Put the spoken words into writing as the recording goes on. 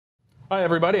Hi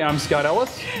everybody, I'm Scott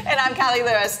Ellis. And I'm Callie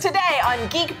Lewis. Today on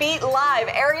Geek Beat Live,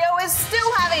 Aereo is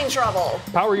still having trouble.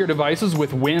 Power your devices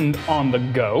with wind on the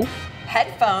go.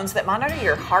 Headphones that monitor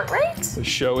your heart rate. The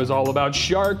show is all about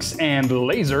sharks and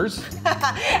lasers.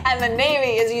 And the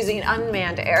Navy is using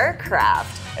unmanned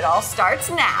aircraft. It all starts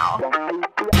now.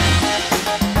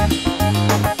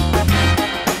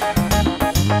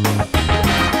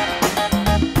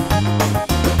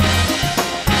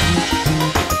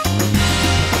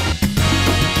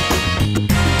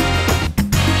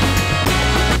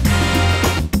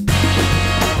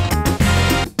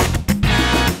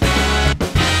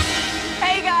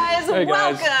 Hey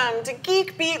guys. Welcome to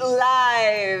Geek Beat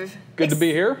Live. Good to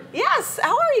be here. Yes.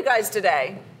 How are you guys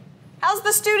today? How's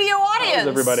the studio audience? How's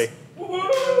everybody? Yeah.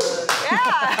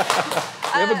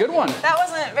 We have a good one. That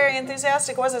wasn't very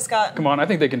enthusiastic, was it, Scott? Come on, I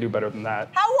think they can do better than that.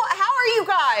 How are you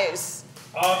guys?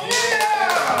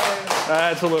 Yeah!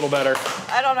 That's a little better.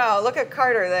 I don't know. Look at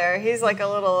Carter there. He's like a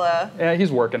little... Yeah,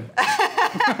 he's working.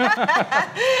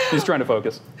 He's trying to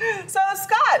focus. So,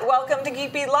 Scott, welcome to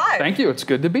Geek Beat Live. Thank you. It's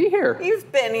good to be here. You've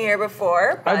been here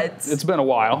before, but... It's been a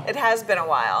while. It has been a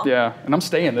while. Yeah, and I'm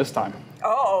staying this time.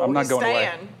 Oh, I'm not going away.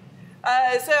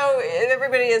 So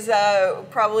everybody is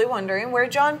probably wondering where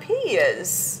John P.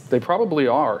 is. They probably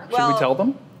are. Should we tell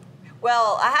them?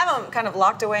 Well, I have him kind of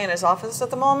locked away in his office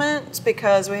at the moment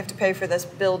because we have to pay for this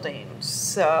building.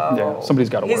 So yeah, somebody's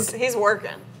got to work. He's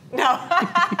working. No.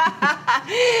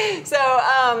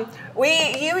 So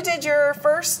you did your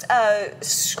first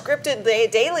scripted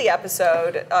daily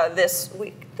episode this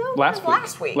week. No,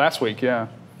 last week. Last week, yeah.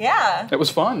 Yeah. It was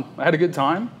fun. I had a good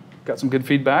time. Got some good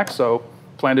feedback, so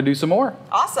plan to do some more.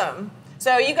 Awesome.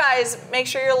 So you guys make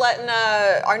sure you're letting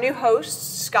our new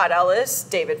hosts, Scott Ellis,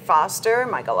 David Foster,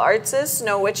 Michael Artsis,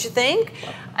 know what you think.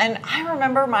 And I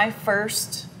remember my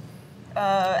first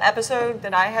episode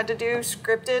that I had to do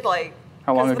scripted, like,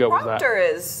 how long ago was that? The prompter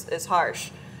is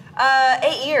harsh.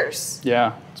 8 years.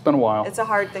 Yeah, it's been a while. It's a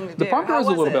hard thing to do. The prompter was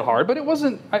a little bit hard, but it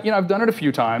wasn't, I've done it a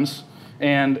few times.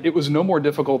 And it was no more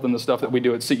difficult than the stuff that we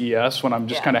do at CES when I'm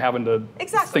just kind of having to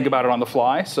think about it on the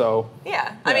fly. So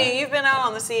I mean, you've been out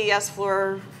on the CES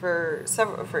floor for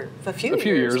a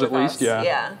few years at least.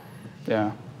 Yeah.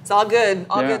 It's all good,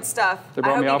 good stuff.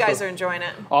 I hope you guys are enjoying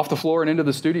it. Off the floor and into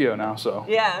the studio now. So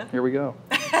here we go.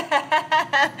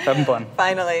 Having fun.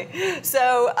 Finally.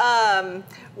 So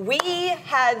we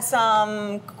had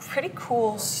some pretty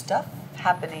cool stuff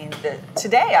happening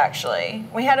today, actually.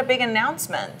 We had a big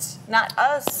announcement. Not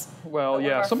us. Well,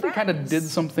 yeah, somebody kind of did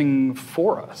something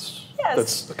for us. Yes.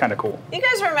 That's kind of cool. You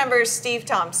guys remember Steve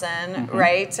Thompson,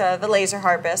 right? The laser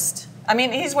harpist. I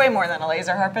mean, he's way more than a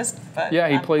laser harpist. But yeah,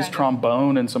 he plays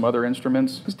trombone and some other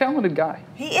instruments. He's a talented guy.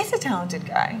 He is a talented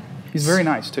guy. He's very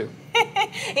nice, too.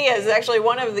 He is actually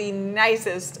one of the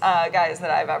nicest guys that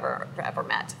I've ever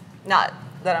met. Not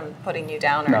that I'm putting you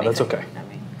down or anything. No, that's okay. I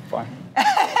mean, fine.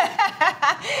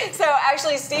 So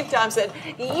actually, Steve Thompson,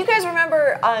 you guys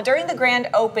remember during the grand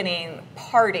opening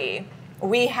party,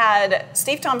 we had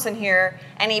Steve Thompson here,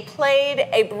 and he played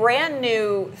a brand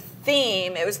new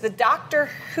theme. It was the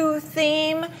Doctor Who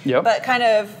theme, but kind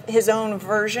of his own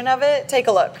version of it. Take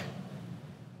a look.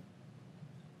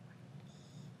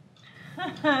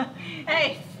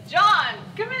 Hey, John,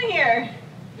 come in here.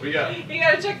 What do you got? You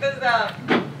gotta check this out.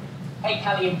 Hey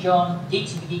Callie and John,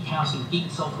 Geeks in the Geek House and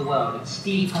Geeks of the World. It's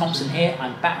Steve Thompson here.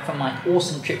 I'm back from my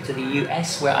awesome trip to the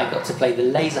US where I got to play the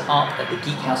laser harp at the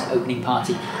Geek House opening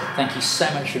party. Thank you so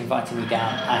much for inviting me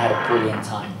down. I had a brilliant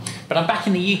time. But I'm back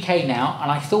in the UK now,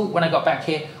 and I thought when I got back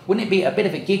here, wouldn't it be a bit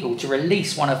of a giggle to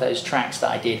release one of those tracks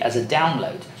that I did as a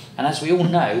download? And as we all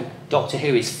know, Doctor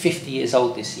Who is 50 years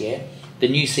old this year. The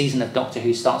new season of Doctor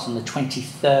Who starts on the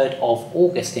 23rd of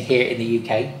August here in the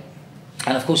UK.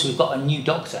 And of course we've got a new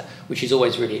Doctor, which is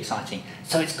always really exciting.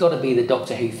 So it's got to be the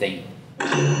Doctor Who theme.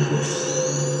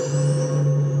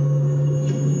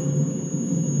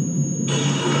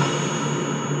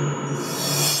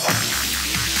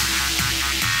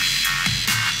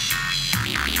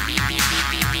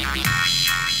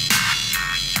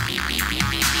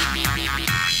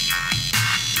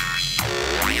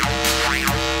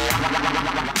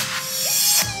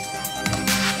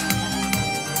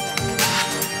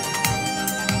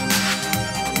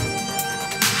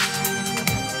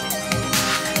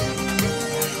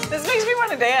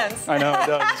 Dance. I know, it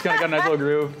does. It's kind of got a nice little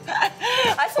groove.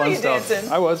 I saw you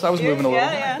dancing. I was moving a little.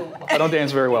 Yeah. I don't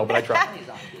dance very well, but I try.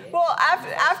 Well,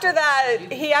 after that,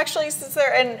 he actually sits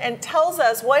there and tells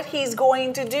us what he's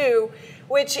going to do,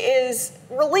 which is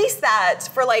release that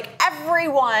for like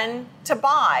everyone to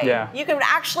buy. Yeah. You can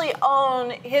actually own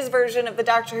his version of the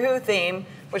Doctor Who theme,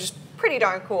 which is pretty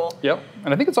darn cool. Yep,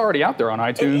 and I think it's already out there on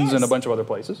iTunes and a bunch of other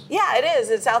places. Yeah, it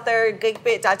is. It's out there,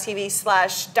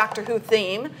 geekbeat.tv/Doctor Who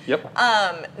theme. Yep.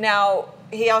 Now,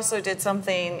 he also did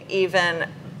something even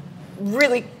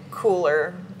really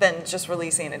cooler than just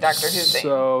releasing a Doctor Who theme.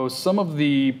 So some of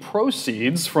the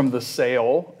proceeds from the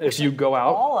sale, if you go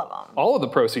out... All of them. All of the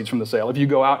proceeds from the sale, if you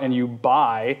go out and you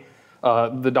buy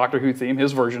the Doctor Who theme,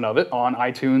 his version of it, on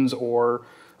iTunes or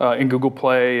in Google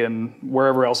Play and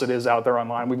wherever else it is out there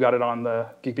online. We've got it on the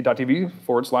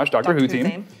geekbeat.tv/Doctor Who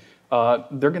theme.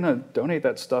 They're going to donate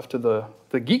that stuff to the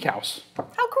Geek House.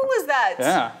 How cool is that?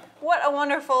 Yeah. What a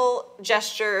wonderful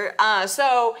gesture.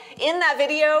 So in that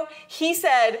video, he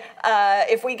said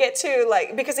if we get to,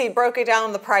 like, because he broke it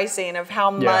down the pricing of how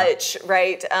much,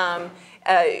 right,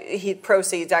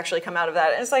 proceeds actually come out of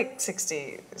that. And it's like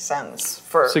 60 cents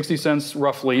for... 60 cents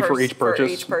roughly for each purchase.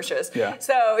 For each purchase. Yeah.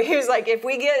 So he was like, if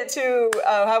we get to,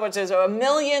 how much is it, 1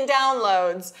 million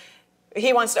downloads,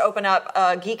 he wants to open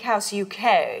up Geek House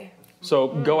UK. So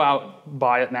go out,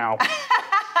 buy it now.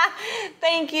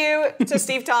 Thank you to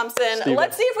Steve Thompson.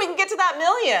 Let's see if we can get to that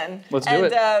million. Let's do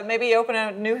it. And maybe open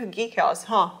a new Geek House.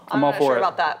 I'm all not for sure it.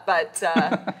 about that, but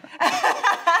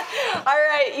all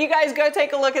right, you guys go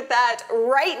take a look at that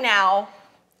right now,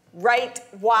 right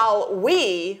while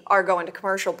we are going to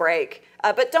commercial break.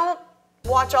 But don't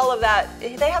watch all of that.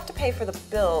 They have to pay for the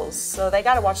bills, so they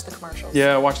got to watch the commercials.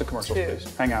 Yeah, watch the commercials,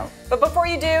 please. Hang out. But before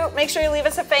you do, make sure you leave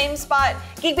us a fame spot.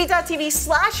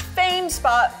 geekbeat.tv/fame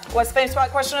spot. What's the fame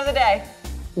spot question of the day?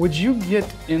 Would you get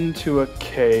into a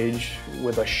cage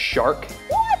with a shark?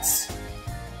 What?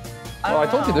 Well, I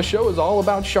told you this show is all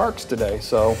about sharks today,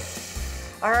 so.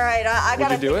 All right, I got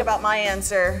to think it? about my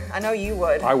answer. I know you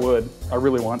would. I would. I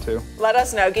really want to. Let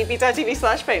us know.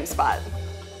 geekbeat.tv/fame spot.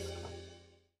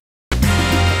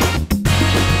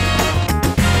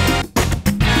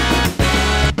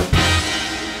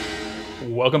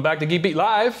 Welcome back to Geek Beat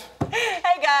Live.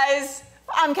 Hey guys,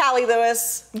 I'm Callie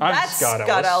Lewis. That's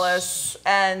Scott Ellis.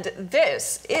 And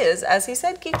this is, as he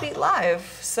said, Geek Beat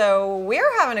Live. So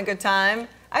we're having a good time.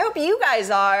 I hope you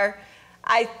guys are.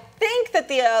 I think that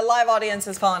the live audience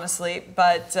has fallen asleep,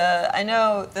 but I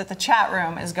know that the chat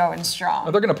room is going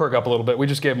strong. They're going to perk up a little bit. We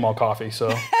just gave them all coffee,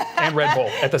 so and Red Bull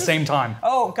at the same time.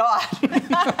 Oh, God.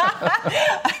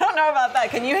 I don't know about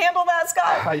that. Can you handle that,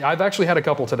 Scott? I've actually had a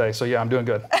couple today, so yeah, I'm doing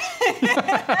good.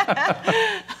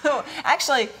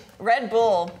 Actually, Red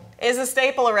Bull is a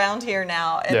staple around here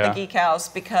now at the Geek House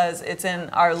because it's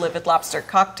in our Livid Lobster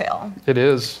cocktail. It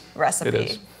is. Recipe. It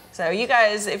is. So you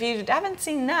guys, if you haven't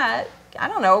seen that, I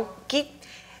don't know,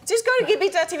 just go to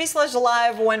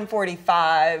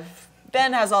geekbeat.tv/live145.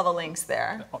 Ben has all the links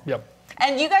there. Yep.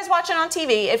 And you guys watching on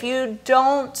TV, if you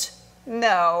don't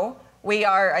know,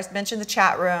 I mentioned the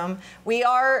chat room, we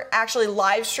are actually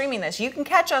live streaming this. You can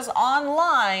catch us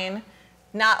online,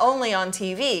 not only on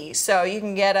TV. So you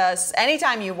can get us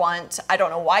anytime you want. I don't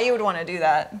know why you would want to do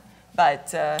that,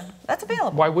 but that's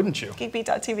available. Why wouldn't you?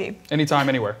 geekbeat.tv. Anytime,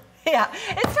 anywhere. Yeah,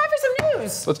 it's time for some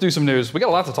news. Let's do some news. We got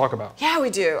a lot to talk about. Yeah,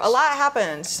 we do. A lot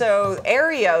happened. So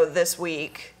Aereo this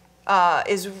week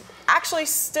is actually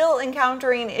still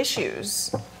encountering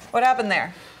issues. What happened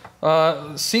there?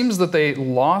 Seems that they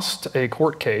lost a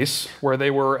court case where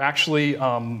they were actually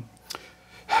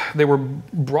they were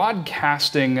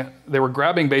broadcasting. They were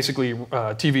grabbing basically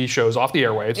TV shows off the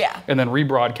airwaves and then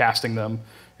rebroadcasting them.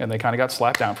 And they kind of got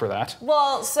slapped down for that.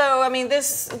 Well, so I mean,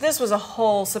 this was a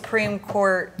whole Supreme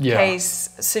Court case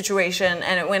situation,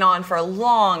 and it went on for a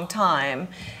long time.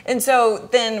 And so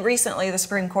then recently, the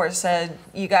Supreme Court said,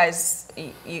 "You guys,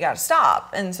 you got to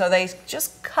stop." And so they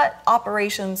just cut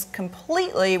operations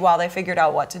completely while they figured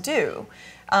out what to do.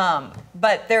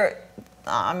 But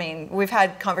I mean, we've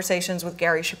had conversations with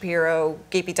Gary Shapiro,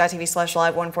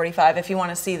 geekbeat.tv/live145. If you want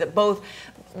to see that both.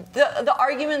 The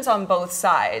arguments on both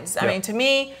sides. I mean, to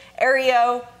me,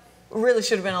 Aereo really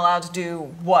should have been allowed to do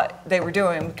what they were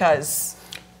doing because...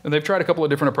 And they've tried a couple of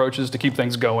different approaches to keep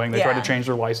things going. They tried to change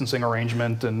their licensing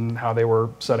arrangement and how they were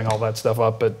setting all that stuff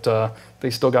up, but they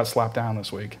still got slapped down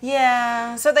this week.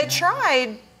 Yeah, so they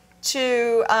tried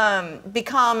to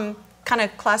become kind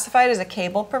of classified as a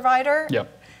cable provider. Yep.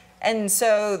 And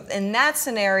so in that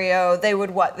scenario, they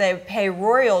would they would pay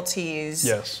royalties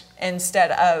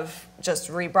instead of just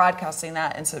rebroadcasting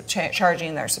that and so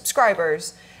charging their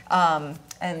subscribers. And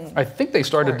I think they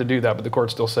started to do that, but the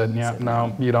court still said,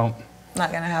 no, you don't.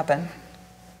 Not going to happen.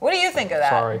 What do you think of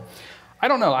that? Sorry. I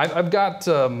don't know. I've got...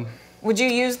 Would you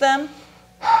use them?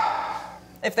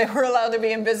 If they were allowed to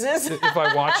be in business? If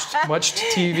I watched much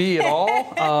TV at all?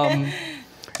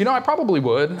 You know, I probably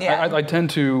would. Yeah. I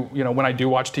tend to, when I do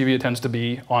watch TV, it tends to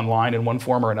be online in one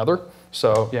form or another.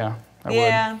 So, yeah, I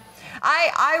would.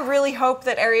 I really hope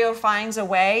that Aereo finds a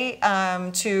way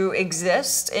to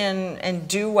exist and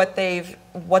do what they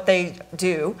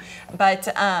do.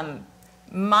 But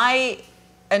my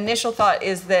initial thought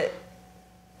is that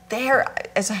they're,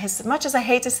 as much as I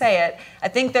hate to say it, I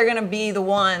think they're going to be the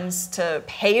ones to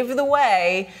pave the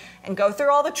way and go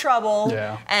through all the trouble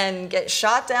and get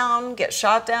shot down, and get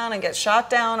shot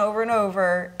down over and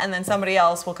over, and then somebody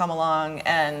else will come along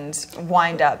and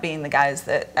wind up being the guys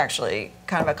that actually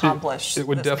kind of accomplish It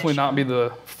would definitely not be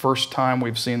the first time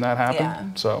we've seen that happen. Yeah.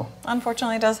 So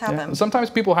unfortunately, it does happen. And sometimes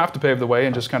people have to pave the way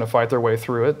and just kind of fight their way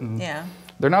through it. And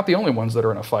they're not the only ones that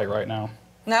are in a fight right now.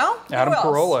 No? Adam Who else?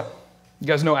 Carolla. You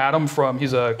guys know Adam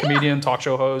he's a comedian, talk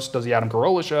show host, does the Adam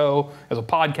Carolla Show, has a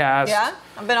podcast. Yeah,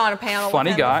 I've been on a panel Funny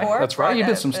with him guy. before. That's right, you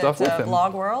did some stuff with him.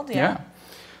 Blog World,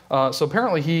 So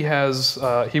apparently he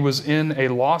was in a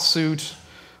lawsuit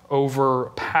over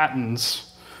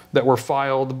patents that were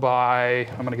filed by,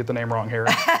 I'm going to get the name wrong here.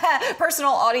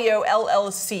 Personal Audio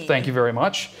LLC. Thank you very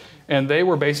much. And they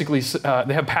were basically,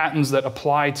 they have patents that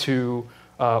apply to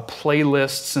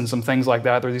playlists and some things like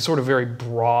that. They're these sort of very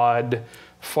broad,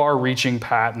 far-reaching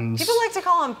patents. People like to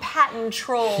call them patent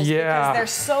trolls because they're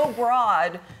so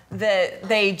broad that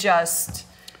they just,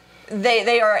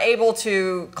 they are able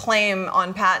to claim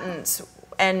on patents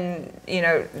and, you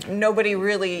know, nobody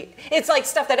really, it's like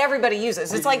stuff that everybody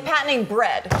uses. It's like patenting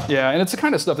bread. Yeah, and it's the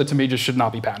kind of stuff that to me just should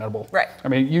not be patentable. Right. I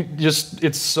mean,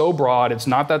 it's so broad, it's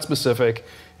not that specific.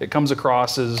 It comes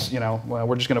across as, you know, well,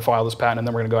 we're just going to file this patent and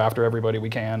then we're going to go after everybody we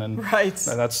can. And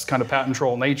that's kind of patent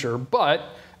troll nature. But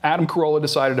Adam Carolla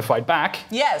decided to fight back.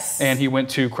 Yes. And he went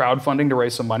to crowdfunding to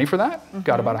raise some money for that.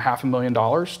 Got about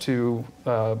 $500,000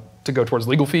 to go towards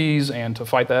legal fees and to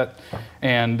fight that.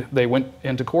 And they went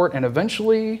into court and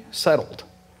eventually settled.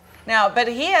 Now, but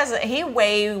he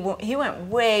went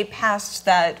way past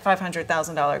that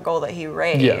 $500,000 goal that he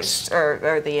raised,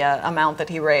 or the amount that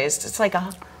he raised. It's like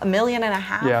 $1.5 million I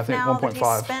think now 1.5 that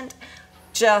he spent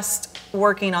just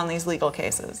working on these legal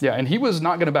cases. Yeah, and he was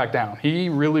not going to back down. He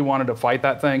really wanted to fight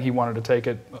that thing. He wanted to take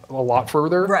it a lot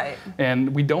further. Right.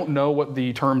 And we don't know what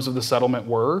the terms of the settlement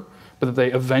were, but that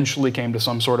they eventually came to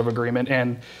some sort of agreement.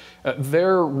 And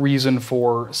their reason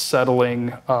for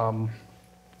settling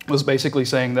was basically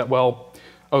saying that, well,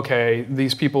 okay,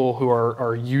 these people who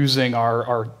are using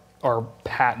our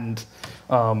patent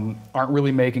aren't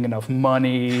really making enough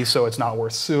money, so it's not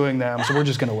worth suing them, so we're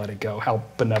just going to let it go. How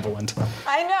benevolent.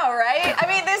 I know, right? I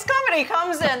mean, this company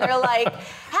comes in, they're like,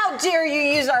 how dare you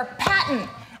use our patent?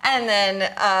 And then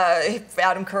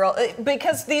Adam Carolla,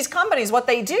 because these companies, what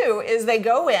they do is they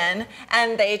go in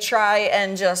and they try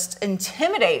and just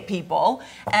intimidate people.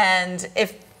 And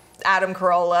if Adam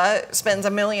Carolla spends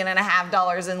 $1.5 million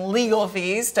in legal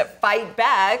fees to fight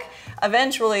back,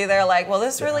 eventually they're like, well,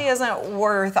 this really isn't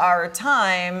worth our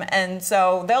time. And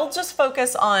so they'll just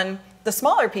focus on the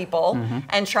smaller people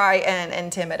and try and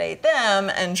intimidate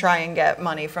them and try and get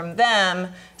money from them,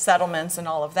 settlements and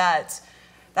all of that.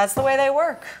 That's the way they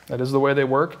work. That is the way they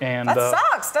work. And that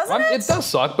sucks, doesn't it? It does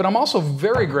suck, but I'm also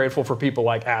very grateful for people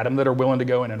like Adam that are willing to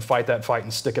go in and fight that fight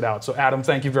and stick it out. So Adam,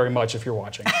 thank you very much if you're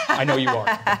watching. I know you are.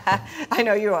 I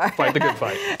know you are. Fight the good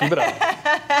fight. Keep it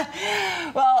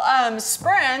up. Well,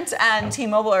 Sprint and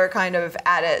T-Mobile are kind of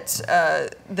at it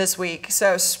this week.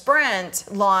 So Sprint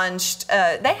launched,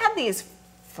 they had these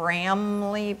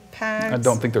family packs. I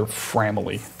don't think they're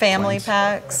family. Family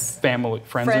packs. Family,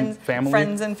 friends and family.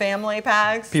 Friends and family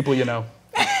packs. People you know.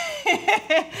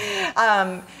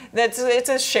 It's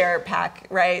a share pack,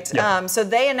 right? Yeah. So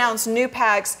they announced new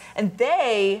packs, and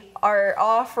they are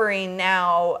offering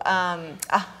now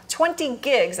 20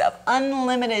 gigs of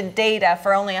unlimited data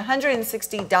for only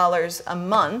 $160 a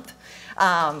month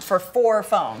for 4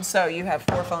 phones. So you have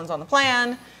 4 phones on the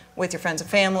plan with your friends and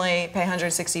family, pay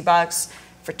 $160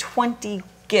 for 20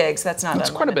 gigs. That's not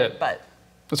unlimited, quite a bit. But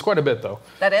it's quite a bit, though.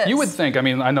 That is. You would think, I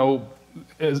mean, I know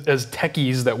as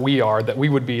techies that we are, that we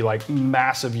would be like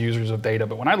massive users of data.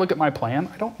 But when I look at my plan,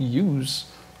 I don't use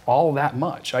all that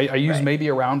much. I use maybe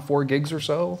around 4 gigs or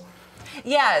so.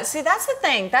 Yeah, see, that's the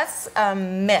thing. That's a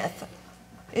myth.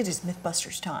 It is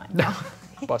Mythbusters time.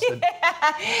 Busted.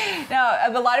 No,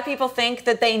 a lot of people think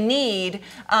that they need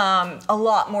a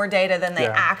lot more data than they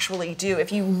actually do.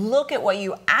 If you look at what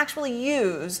you actually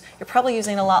use, you're probably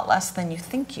using a lot less than you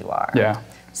think you are. Yeah.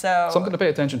 So something to pay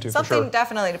attention to, for sure. Something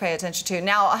definitely to pay attention to.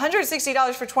 Now,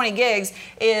 $160 for 20 gigs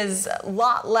is a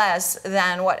lot less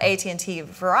than what AT&T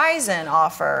Verizon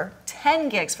offer, 10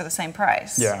 gigs for the same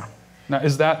price. Yeah. Now,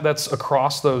 that's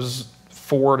across those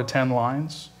 4 to 10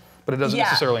 lines? But it doesn't Yeah,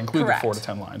 necessarily include correct. the 4 to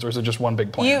 10 lines, or is it just one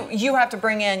big plan? You have to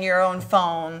bring in your own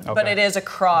phone, but Okay. it is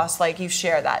across, like you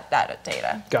share that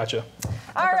data. Gotcha.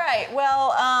 All right,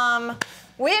 well,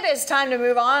 it is time to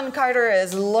move on. Carter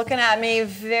is looking at me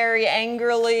very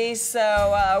angrily,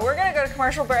 so we're gonna go to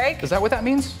commercial break. Is that what that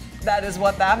means? That is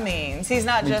what that means. He's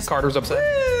not just Carter's upset?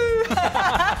 Woo! All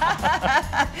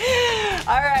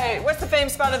right, what's the fame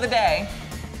spot of the day?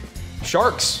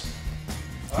 Sharks.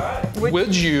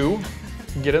 Would you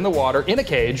get in the water in a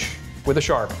cage with a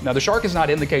shark? Now, the shark is not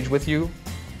in the cage with you.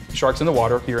 The shark's in the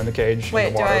water. You're in the cage. Wait,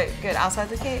 in the do water. I get outside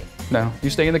the cage? No, you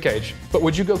stay in the cage. But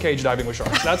would you go cage diving with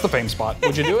sharks? That's the fame spot.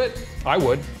 Would you do it? I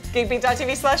would.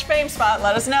 GeekBeat.tv/fame spot.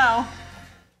 Let us know.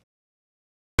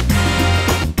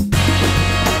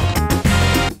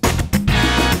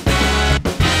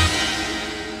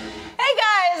 Hey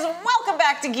guys, welcome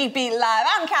back to Geek Beat Live.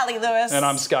 I'm Callie Lewis. And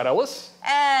I'm Scott Ellis.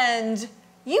 And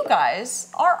you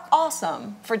guys are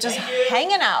awesome for just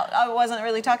hanging out. I wasn't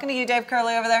really talking to you, Dave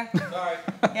Curley, over there. Sorry.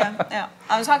 Yeah.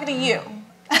 I was talking to you.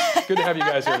 Good to have you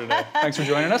guys here today. Thanks for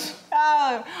joining us.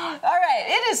 Oh, all right.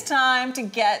 It is time to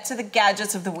get to the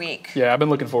gadgets of the week. Yeah, I've been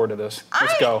looking forward to this.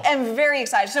 Let's go. I am very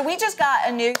excited. So we just got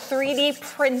a new 3D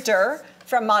printer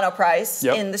from Monoprice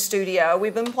in the studio.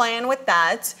 We've been playing with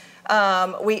that.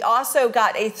 We also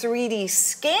got a 3D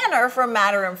scanner from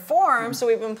Matter and Form, so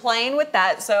we've been playing with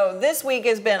that. So this week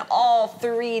has been all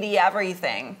 3D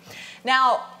everything.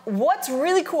 Now, what's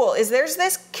really cool is there's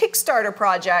this Kickstarter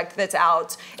project that's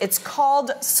out. It's called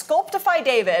Sculptify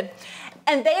David,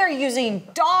 and they are using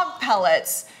dog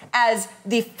pellets as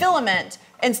the filament.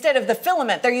 Instead of the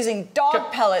filament, they're using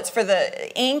dog pellets for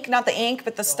the ink, not the ink,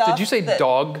 but the stuff. Did you say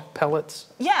dog pellets?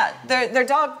 Yeah, they're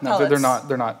dog No, pellets.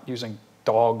 they're not using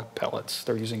dog pellets.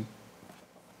 They're using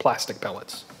plastic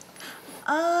pellets.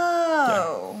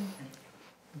 Oh.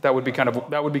 That would be kind of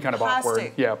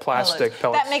awkward. Yeah, plastic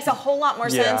pellets. That makes a whole lot more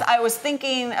Yeah. sense. I was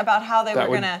thinking about how they That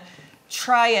were would- gonna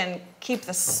try and keep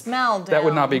the smell down. That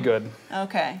would not be good.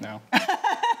 Okay. No.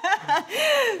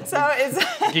 So it's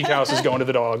Geek House is going to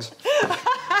the dogs.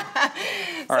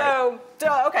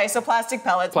 so plastic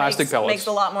pellets. Plastic pellets. Makes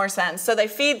a lot more sense. So they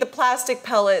feed the plastic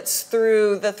pellets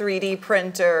through the 3D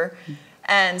printer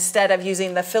instead of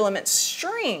using the filament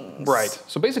strings. Right.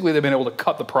 So basically they've been able to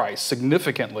cut the price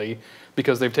significantly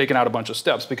because they've taken out a bunch of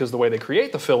steps, because the way they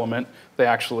create the filament, they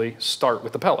actually start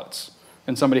with the pellets.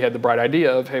 And somebody had the bright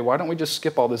idea of, hey, why don't we just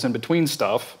skip all this in-between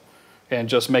stuff and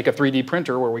just make a 3D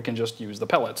printer where we can just use the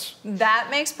pellets? That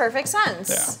makes perfect sense.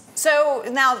 Yeah. So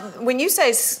now, when you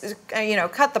say,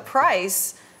 cut the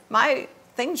price, my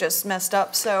thing just messed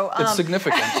up. So It's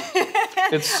significant.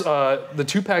 It's the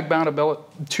two-pound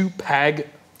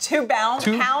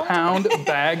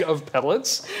bag of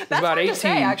pellets That's hard to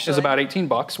say, actually. is about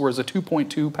 $18, whereas a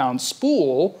 2.2-pound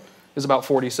spool is about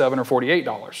 $47 or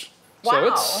 $48.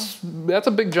 Wow. So that's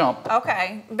a big jump.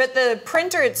 Okay, but the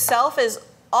printer itself is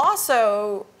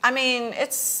also,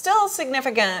 it's still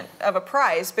significant of a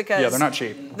price because Yeah, they're not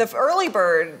cheap. The early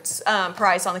bird's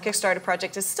price on the Kickstarter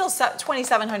project is still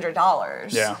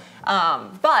 $2,700. Yeah.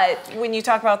 But when you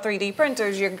talk about 3D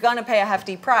printers, you're gonna pay a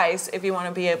hefty price if you want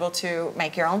to be able to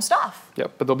make your own stuff.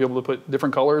 Yep, but they'll be able to put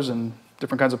different colors and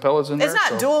different kinds of pellets in there.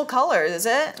 It's not dual colors, is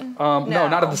it? No,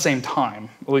 not at the same time.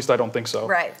 At least I don't think so.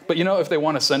 Right. But if they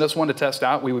want to send us one to test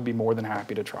out, we would be more than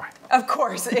happy to try. Of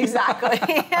course, exactly.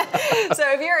 So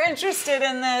if you're interested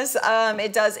in this,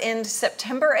 it does end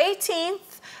September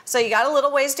 18th. So you got a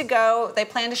little ways to go. They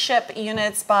plan to ship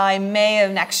units by May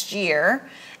of next year.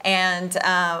 And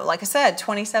like I said,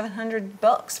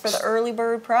 $2,700 for the early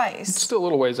bird price. It's still a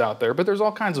little ways out there, but there's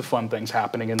all kinds of fun things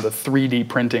happening in the 3D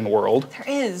printing world. There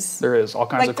is. There is all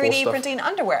kinds Like of cool 3D stuff. printing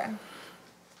underwear.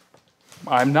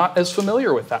 I'm not as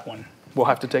familiar with that one. We'll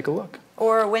have to take a look.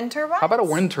 Or wind turbines. How about a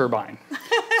wind turbine?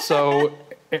 So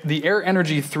the Air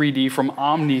Energy 3D from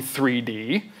Omni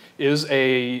 3D is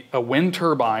a wind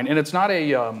turbine, and it's not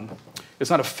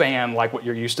a fan like what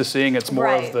you're used to seeing. It's more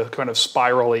of the kind of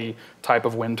spirally type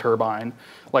of wind turbine,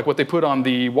 like what they put on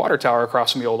the water tower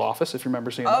across from the old office, if you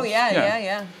remember seeing Oh, those.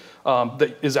 yeah.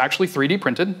 That is actually 3D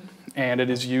printed, and it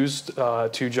is used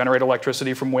to generate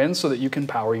electricity from wind so that you can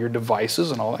power your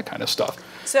devices and all that kind of stuff.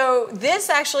 So this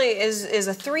actually is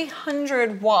a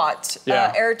 300 watt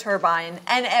air turbine,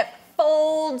 and it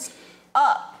folds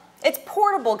up. It's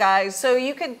portable, guys. So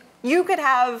you could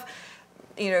have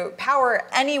power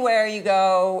anywhere you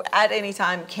go at any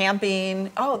time.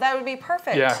 Camping. Oh, that would be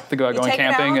perfect. Yeah, to go going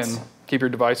camping and keep your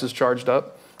devices charged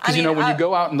up. Because when you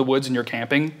go out in the woods and you're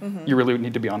camping, you really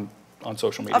need to be on on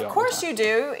social media. Of course you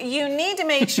do. You need to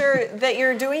make sure that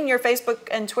you're doing your Facebook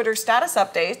and Twitter status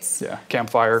updates. Yeah,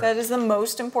 campfire. That is the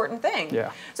most important thing.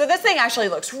 Yeah. So this thing actually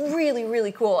looks really,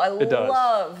 really cool. I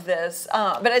love this.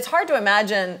 But it's hard to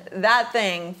imagine that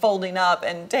thing folding up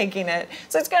and taking it.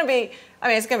 So it's going to be, I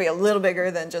mean, it's going to be a little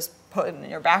bigger than just putting it in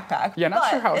your backpack. Yeah, not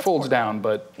sure how it folds down,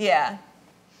 but... Yeah.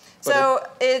 So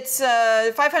it's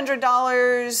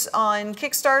 $500 on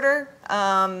Kickstarter.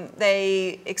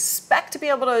 They expect to be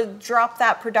able to drop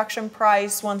that production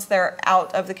price once they're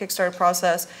out of the Kickstarter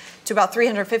process to about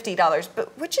 $350,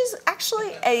 but which is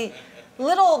actually a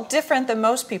little different than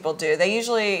most people do. They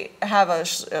usually have a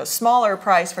smaller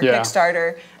price for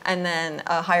Kickstarter and then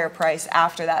a higher price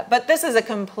after that. But this is a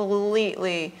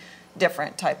completely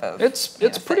different type of it's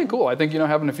pretty cool. I think,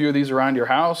 having a few of these around your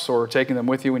house or taking them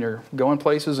with you when you're going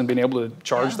places and being able to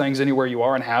charge things anywhere you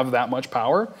are and have that much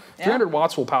power. 300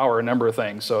 watts will power a number of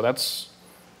things, so that's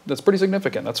pretty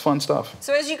significant. That's fun stuff.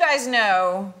 So as you guys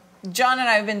know, John and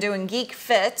I have been doing Geek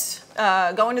Fit,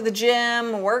 going to the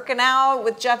gym, working out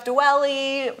with Jeff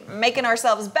Dwelly, making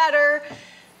ourselves better,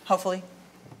 hopefully.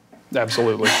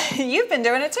 Absolutely. You've been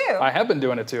doing it too. I have been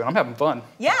doing it too, and I'm having fun.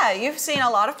 Yeah, you've seen a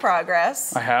lot of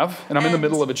progress. I have, and I'm in the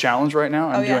middle of a challenge right now.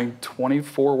 I'm doing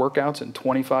 24 workouts in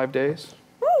 25 days.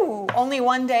 Ooh, only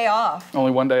one day off.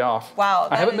 Only one day off. Wow.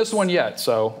 I haven't missed one yet,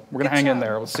 so we're going to hang in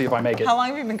there. Let's see if I make it. How long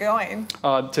have you been going?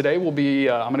 Today will be,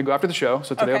 I'm going to go after the show,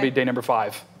 so today will be day number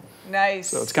 5.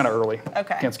 Nice. So it's kind of early.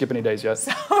 Okay. Can't skip any days yet.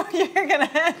 So you're going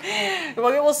to,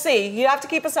 well, we'll see. You have to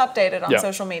keep us updated on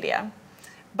social media.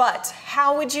 But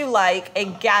how would you like a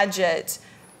gadget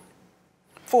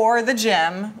for the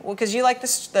gym? Well, because you like the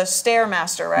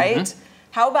Stairmaster, right? Mm-hmm.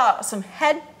 How about some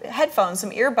headphones,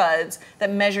 some earbuds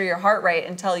that measure your heart rate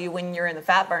and tell you when you're in the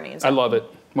fat burning zone? I love it.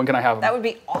 When can I have them? That would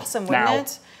be awesome, wouldn't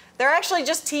it? They're actually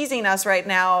just teasing us right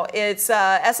now. It's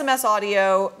SMS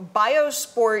Audio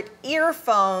BioSport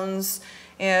earphones.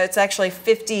 It's actually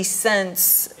 50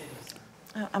 cents.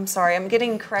 I'm sorry, I'm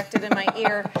getting corrected in my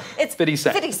ear. It's 50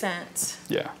 cents. 50 cents.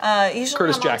 Yeah. Usually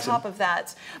Curtis I'm Jackson. on top of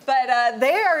that. But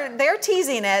they're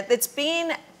teasing it. It's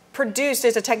being produced,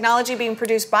 it's a technology being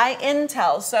produced by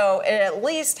Intel, so it at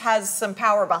least has some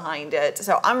power behind it.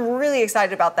 So I'm really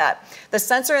excited about that. The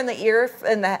sensor in the ear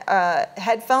and the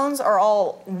headphones are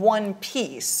all one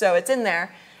piece, so it's in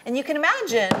there. And you can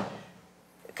imagine,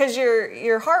 because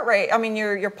your heart rate, I mean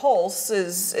your pulse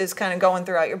is kind of going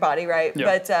throughout your body, right? Yeah.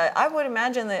 But I would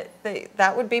imagine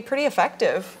that would be pretty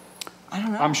effective. I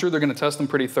don't know. I'm sure they're going to test them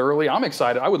pretty thoroughly. I'm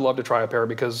excited. I would love to try a pair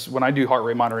because when I do heart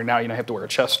rate monitoring now, I have to wear a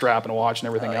chest strap and a watch and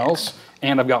everything else.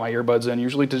 And I've got my earbuds in.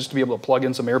 Usually just to be able to plug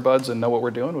in some earbuds and know what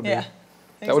we're doing would be,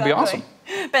 that would be awesome.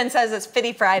 Ben says it's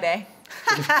Fitty Friday.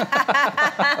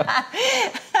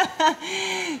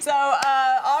 So,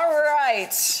 all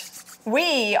right.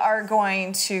 We are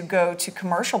going to go to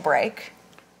commercial break.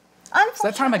 Is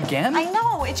that time again? I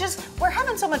know, we're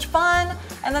having so much fun,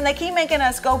 and then they keep making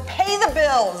us go pay the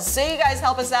bills. So you guys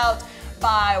help us out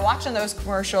by watching those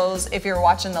commercials. If you're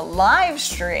watching the live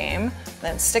stream,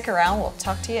 then stick around, we'll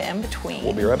talk to you in between.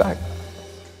 We'll be right back.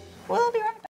 We'll be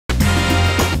right back.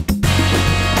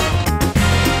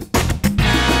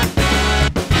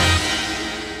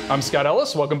 I'm Scott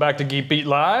Ellis, welcome back to Geek Beat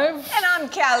Live. And I'm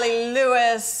Callie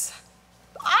Lewis.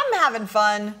 I'm having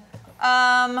fun.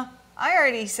 I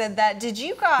already said that. Did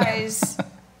you guys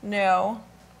know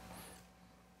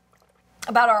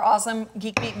about our awesome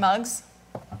Geek Beat mugs?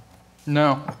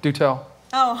 No, do tell.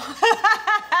 Oh.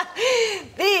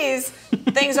 These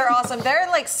things are awesome. They're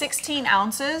like 16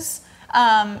 ounces.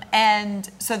 And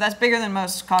so that's bigger than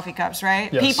most coffee cups,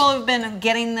 right? Yes. People have been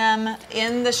getting them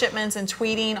in the shipments and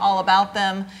tweeting all about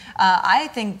them. I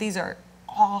think these are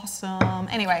awesome.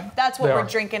 Anyway, that's what we're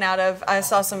drinking out of. I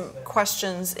saw some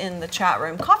questions in the chat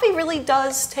room. Coffee really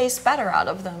does taste better out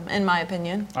of them, in my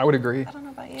opinion. I would agree. I don't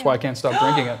know about you. That's why I can't stop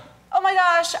drinking it. Oh my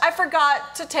gosh, I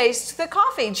forgot to taste the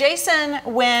coffee. Jason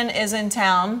Wynn is in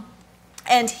town,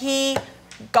 and he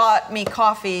got me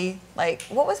coffee. Like,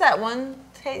 what was that one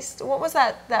taste? What was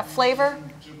that flavor?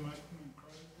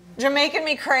 Jamaican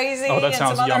Me Crazy. Oh, that and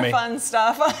sounds some other yummy. fun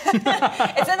stuff.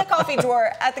 It's in the coffee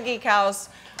drawer at the Geek House.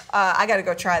 I got to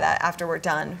go try that after we're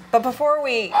done. But before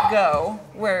we go,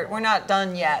 we're not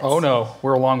done yet. Oh no,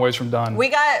 we're a long ways from done. We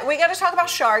got to talk about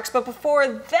sharks, but before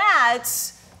that,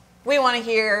 we want to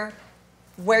hear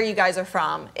where you guys are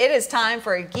from. It is time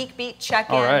for a Geek Beat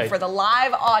check-in for the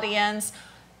live audience.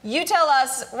 You tell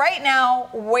us right now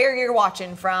where you're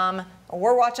watching from.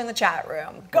 We're watching the chat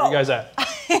room. Go. Where are you guys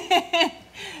at?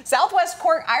 Southwest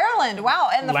Cork, Ireland. Wow,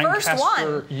 and the Lancaster,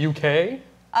 first one. UK.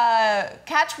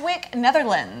 Catchwick,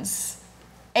 Netherlands.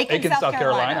 Aiken, South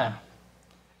Carolina.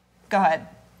 Go ahead.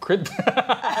 Princeton,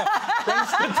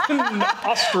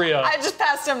 Austria. I just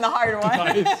passed him the hard one.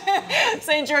 Nice.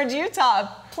 St. George, Utah.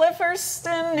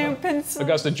 Clifferston, New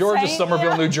Pennsylvania. Augusta, Georgia.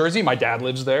 Somerville, New Jersey. My dad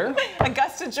lives there.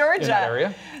 Augusta, Georgia. In that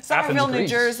area. Somerville,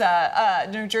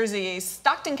 Athens, New Jersey.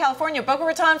 Stockton, California. Boca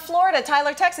Raton, Florida.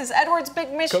 Tyler, Texas.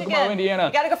 Edwardsburg, Michigan. Kokomo, Indiana.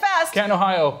 You gotta go fast. Canton,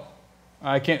 Ohio.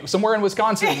 I can't. Somewhere in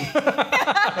Wisconsin.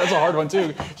 That's a hard one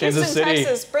too. Kansas Houston, City.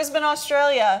 Texas. Brisbane,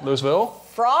 Australia. Louisville.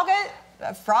 Frogmont,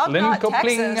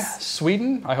 Linköping, Texas.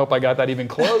 Sweden. I hope I got that even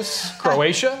close.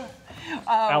 Croatia.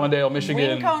 Allendale,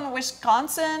 Michigan. Rincon,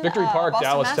 Wisconsin. Victory Park, Boston,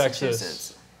 Dallas, Texas.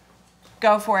 Massachusetts.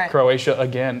 Go for it. Croatia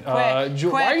again.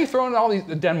 Quick. Why are you throwing all these?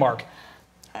 Denmark.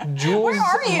 Jules Where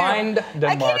are you? Mind,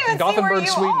 Denmark. I can't even Gothenburg, see where you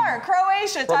Sweden. are.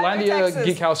 Croatia, Tyler, Portlandia, Texas.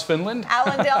 Geek House, Finland.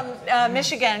 Allendale,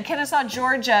 Michigan. Kennesaw,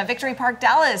 Georgia. Victory Park,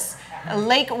 Dallas.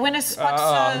 Lake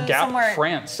Winnispector, Gap, somewhere.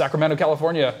 France. Sacramento,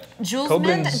 California.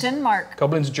 Julesmond, Denmark.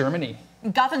 Koblenz, Germany.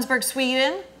 Gothenburg,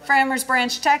 Sweden. Farmers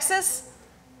Branch, Texas.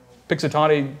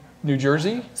 Pixitani, New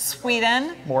Jersey.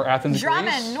 Sweden. More Athens, Drammen,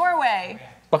 Greece. Norway.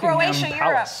 Buckingham Croatia,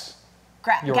 Palace.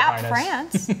 Europe. Your Gap,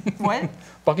 Highness. France. What?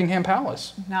 Buckingham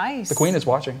Palace. Nice. The Queen is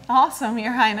watching. Awesome,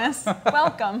 Your Highness.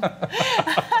 Welcome.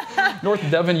 North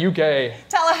Devon, UK.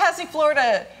 Tallahassee,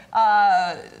 Florida.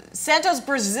 Santos,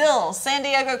 Brazil. San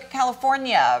Diego,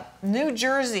 California. New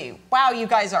Jersey. Wow, you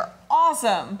guys are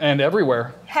awesome. And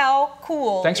everywhere. How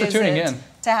cool Thanks for is tuning it in.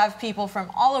 to have people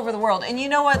from all over the world? And you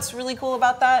know what's really cool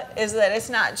about that is that it's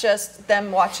not just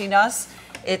them watching us.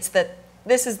 It's that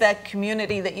this is that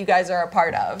community that you guys are a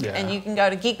part of. Yeah. And you can go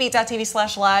to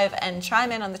geekbeat.tv/live and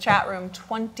chime in on the chat room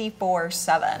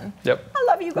 24/7. Yep. I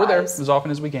love you guys. We're there as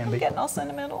often as we can I'm be. getting all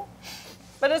sentimental.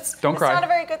 But it's Don't cry. not a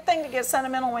very good thing to get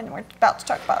sentimental when we're about to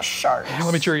talk about sharks.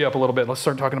 Let me cheer you up a little bit. Let's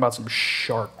start talking about some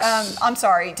sharks. I'm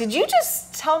sorry. Did you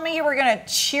just tell me you were going to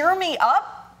cheer me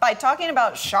up by talking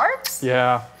about sharks?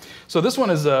 Yeah. So this one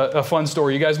is a fun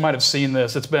story. You guys might have seen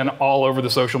this. It's been all over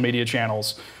the social media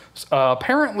channels.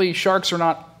 Apparently, sharks are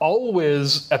not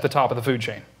always at the top of the food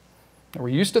chain. We're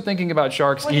used to thinking about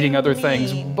sharks What do eating you other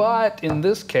things, mean? but in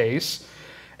this case,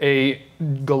 a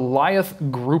Goliath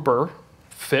grouper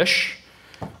fish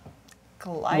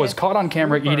Goliath was caught on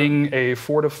camera grouper. eating a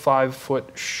 4 to 5 foot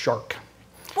shark.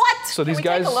 What? So these Can we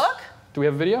guys. take a look? Do we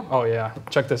have a video? Oh yeah,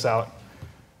 check this out.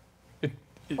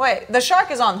 Wait, the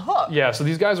shark is on hook. Yeah, so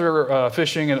these guys are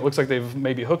fishing, and it looks like they've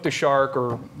maybe hooked a shark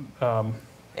or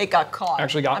It got caught.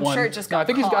 actually got I'm one. sure it just got No, I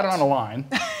think he's got it caught. on a line.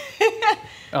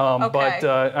 Okay. But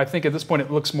I think at this point it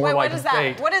looks more Wait, like what is that?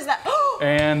 bait. What is that? Oh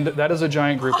And that is a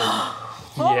giant grouper.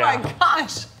 my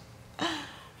gosh.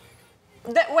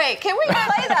 Wait, can we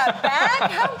play that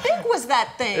back? How big was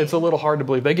that thing? It's a little hard to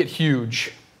believe. They get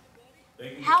huge.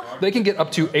 How? They can get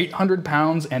up to 800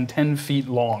 pounds and 10 feet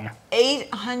long.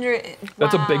 800.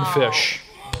 That's a big wow. fish.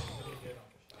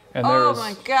 And Oh there's,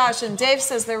 my gosh, and Dave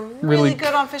says they're really Really-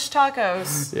 good on fish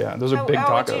tacos. yeah, those are big How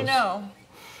tacos. would you know?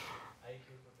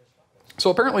 So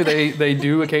apparently they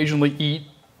do occasionally eat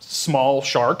small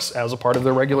sharks as a part of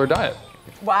their regular diet.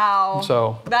 Wow.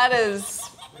 So That is,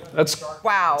 that's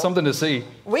wow. something to see.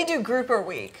 We do grouper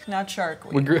week, not shark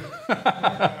week. We grew-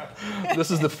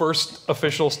 This is the first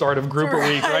official start of Grouper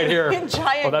Week right here.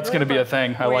 Giant Oh, that's going to be a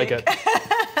thing. I like week.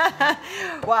 it.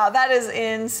 Wow, that is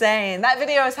insane. That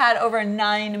video has had over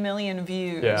 9 million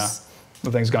views. Yeah,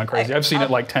 the thing's gone crazy. I've seen it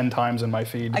like 10 times in my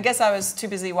feed. I guess I was too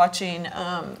busy watching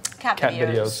cat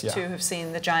videos, yeah. to have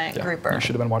seen the giant Yeah, grouper. You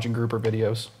should have been watching Grouper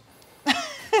videos.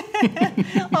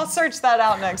 I'll search that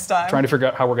out next time. Trying to figure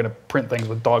out how we're going to print things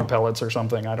with dog pellets or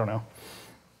something. I don't know.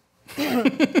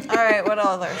 All right, what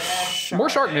other? More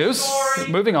shark news.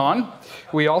 Moving on.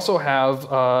 We also have,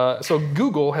 so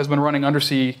Google has been running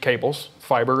undersea cables,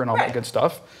 fiber and all Right. that good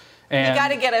stuff. And You got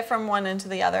to get it from one end to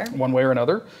the other. one way or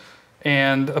another.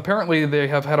 And apparently they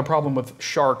have had a problem with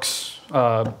sharks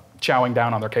chowing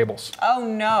down on their cables. Oh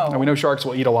no. Now we know sharks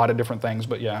will eat a lot of different things,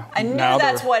 but yeah. I knew now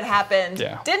that's they're- what happened.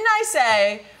 Yeah. Didn't I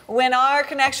say when our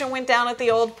connection went down at the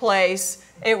old place,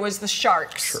 it was the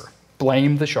sharks? Sure.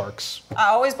 Blame the sharks. I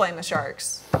always blame the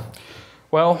sharks.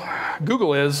 Well,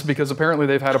 Google is, because apparently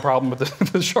they've had a problem with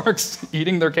the sharks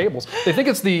eating their cables. They think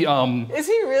it's the, Is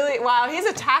he really? Wow, he's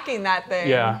attacking that thing.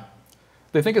 yeah.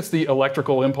 They think it's the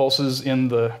electrical impulses in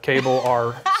the cable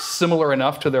are similar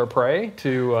enough to their prey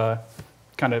to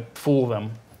kind of fool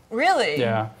them. Really?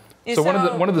 Yeah. You So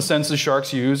so- one of the senses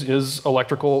sharks use is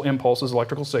electrical impulses,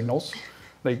 electrical signals.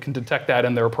 They can detect that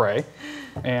in their prey,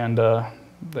 and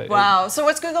Wow. So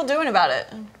what's Google doing about it?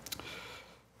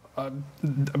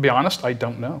 To be honest, I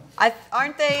don't know.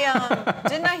 Aren't they?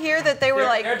 Didn't I hear that they were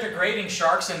they're degrading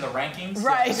sharks in the rankings.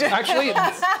 Right. Actually,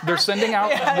 they're sending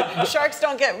out... Sharks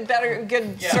don't get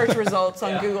good search results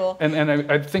on Google.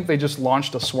 And I think they just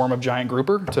launched a swarm of giant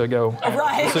grouper to go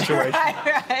Right. the situation.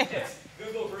 Right. Yes.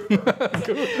 Google Grouper.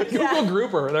 Google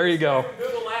grouper, there you go.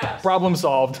 Google Labs. Problem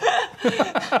solved.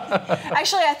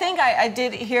 Actually, I think I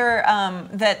did hear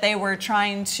that they were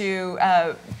trying to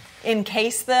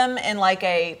encase them in like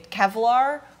a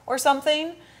Kevlar or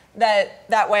something.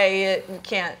 That way it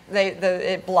can't.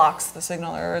 It blocks the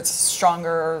signal, or it's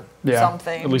stronger, or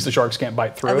something. At least the sharks can't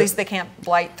bite through it. At least they can't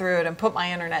bite through it and put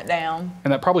my internet down.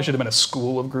 And that probably should have been a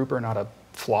school of grouper, not a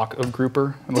flock of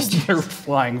grouper. Unless they're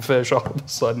flying fish all of a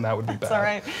sudden, that would be bad. It's all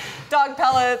right. Dog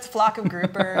pellets, flock of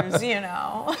groupers, you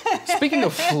know. Speaking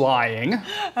of flying,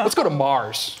 let's go to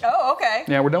Mars. Oh, okay.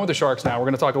 Yeah, we're done with the sharks now. We're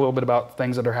going to talk a little bit about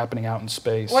things that are happening out in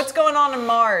space. What's going on in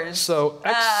Mars? So,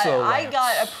 exolance. I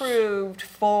got approved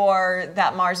for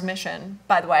that Mars mission,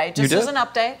 by the way. Just as an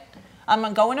update.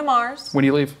 I'm going to Mars. When do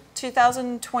you leave?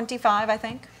 2025, I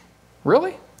think.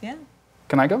 Really? Yeah.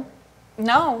 Can I go?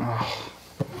 No.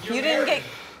 You didn't get...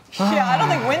 Yeah, I don't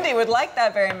think Wendy would like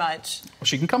that very much. Well,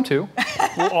 she can come too.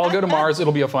 We'll all go to Mars.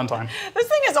 It'll be a fun time. This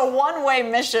thing is a one-way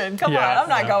mission. Come on, I'm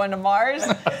not going to Mars.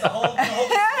 It's a whole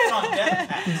thing on death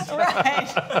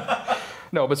pass. Right.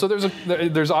 No, but so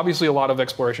there's obviously a lot of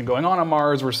exploration going on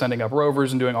Mars. We're sending up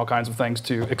rovers and doing all kinds of things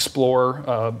to explore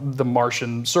the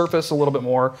Martian surface a little bit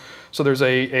more. So there's is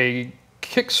it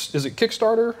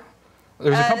Kickstarter?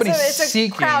 There's a company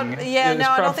seeking. Crowd, yeah, no,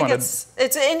 I don't think it's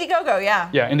Indiegogo, yeah.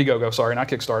 Yeah, Indiegogo, sorry, not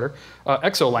Kickstarter.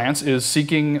 Exolance is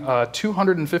seeking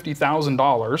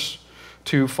 $250,000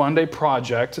 to fund a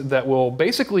project that will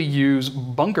basically use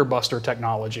bunker buster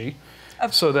technology.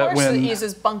 Of course it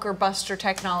uses bunker buster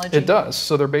technology. It does.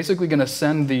 So they're basically going to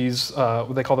send these,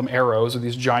 what they call them arrows, or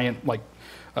these giant, like,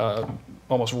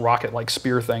 almost rocket-like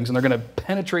spear things, and they're going to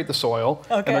penetrate the soil,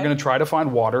 and they're going to try to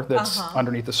find water that's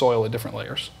underneath the soil at different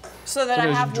layers. So that I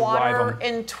have water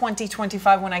in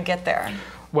 2025 when I get there.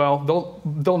 Well,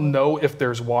 they'll know if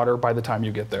there's water by the time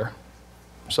you get there.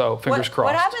 So fingers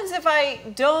crossed. What happens if I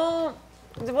don't?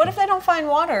 What if they don't find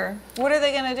water? What are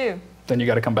they going to do? Then you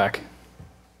got to come back.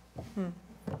 I'm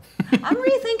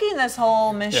rethinking this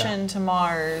whole mission to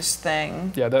Mars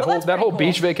thing. Yeah, that whole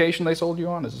beach vacation they sold you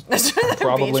on is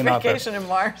probably not there. Beach vacation in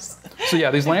Mars. So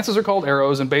yeah, these lances are called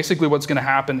arrows, and basically what's going to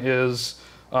happen is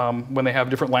when they have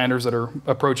different landers that are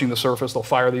approaching the surface, they'll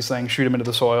fire these things, shoot them into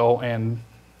the soil, and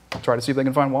try to see if they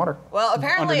can find water. Well,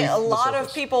 apparently a lot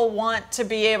of people want to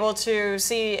be able to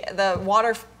see the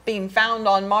water being found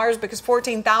on Mars because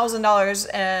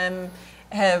 $14,000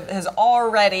 has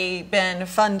already been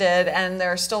funded, and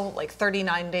there are still like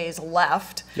 39 days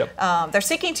left. Yep. They're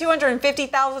seeking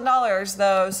 $250,000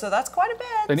 though, so that's quite a bit.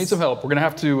 They need some help. We're going to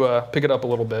have to pick it up a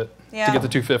little bit to get the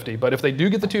 250. But if they do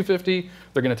get the 250,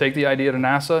 they're going to take the idea to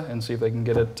NASA and see if they can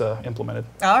get it implemented.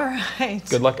 All right.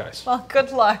 Good luck, guys. Well,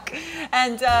 good luck.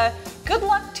 And good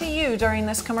luck to you during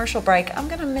this commercial break. I'm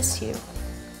going to miss you.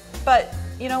 But,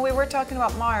 you know, we were talking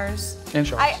about Mars. And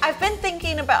sharks. I've been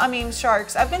thinking about,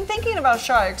 sharks. I've been thinking about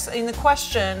sharks in the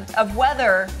question of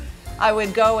whether I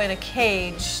would go in a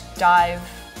cage dive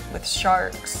with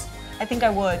sharks. I think I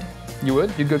would. You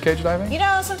would? You'd go cage diving? You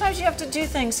know, sometimes you have to do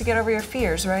things to get over your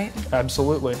fears, right?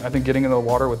 Absolutely. I think getting in the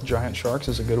water with giant sharks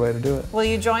is a good way to do it. Will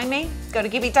you join me? Go to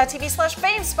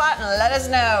geekbeat.tv/FameSpot and let us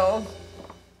know.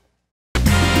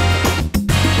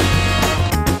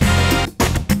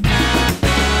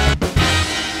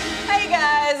 Hey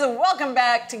guys, welcome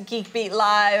back to Geek Beat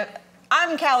Live.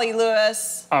 I'm Callie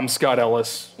Lewis. I'm Scott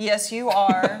Ellis. Yes, you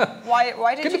are.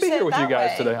 Why did Good you to be say here it with that you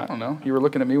guys way? today. I don't know. You were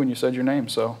looking at me when you said your name,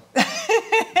 so.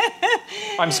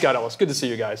 I'm Scott Ellis. Good to see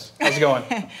you guys. How's it going?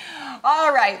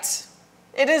 All right.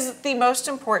 It is the most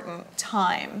important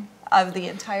time of the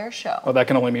entire show. Oh, that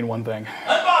can only mean one thing.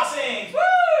 Unboxing! Woo!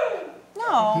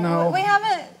 No, we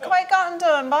haven't quite gotten to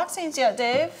unboxings yet,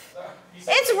 Dave.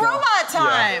 It's robot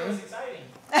time. It's exciting.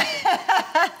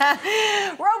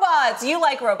 Robots. You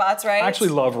like robots, right? I actually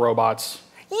love robots.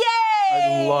 Yay!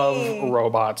 I love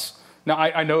robots. Now,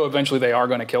 I know eventually they are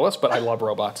going to kill us, but I love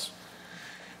robots.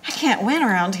 I can't win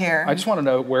around here. I just want to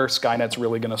know where Skynet's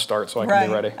really going to start so I can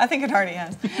be ready. I think it already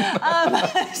has.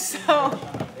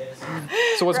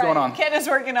 So what's going on? Ken is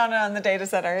working on it on the data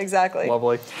center, exactly.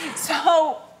 Lovely.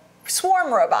 So,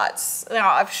 swarm robots. Now,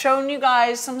 I've shown you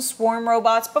guys some swarm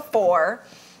robots before.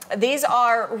 These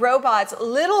are robots,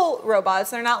 little robots.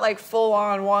 They're not like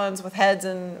full-on ones with heads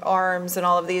and arms and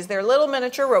all of these. They're little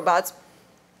miniature robots.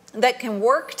 that can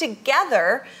work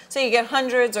together. So you get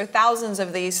hundreds or thousands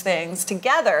of these things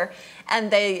together,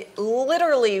 and they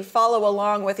literally follow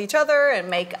along with each other and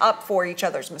make up for each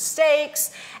other's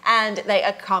mistakes, and they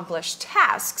accomplish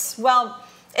tasks. Well,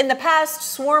 in the past,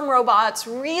 swarm robots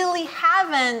really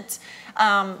haven't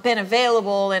been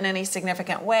available in any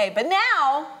significant way, but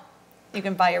now you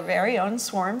can buy your very own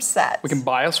swarm set. We can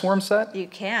buy a swarm set? You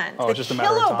can. Oh, the it's just a matter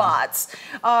of time. Kilobots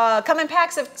come in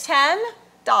packs of $10.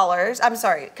 I'm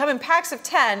sorry, come in packs of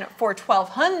 10 for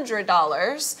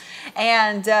 $1,200.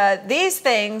 And these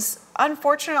things,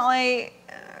 unfortunately,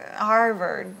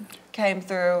 Harvard came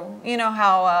through. You know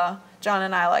how John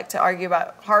and I like to argue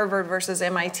about Harvard versus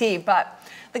MIT, but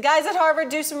the guys at Harvard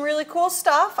do some really cool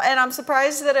stuff, and I'm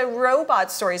surprised that a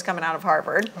robot story is coming out of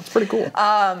Harvard. That's pretty cool.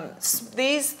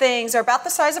 These things are about the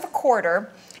size of a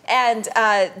quarter, and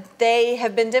they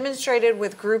have been demonstrated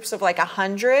with groups of like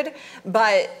 100,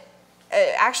 but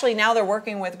actually now they're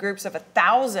working with groups of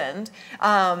 1,000.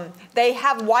 They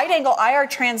have wide-angle IR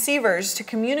transceivers to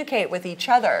communicate with each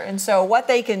other. And so what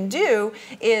they can do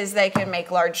is they can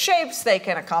make large shapes, they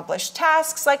can accomplish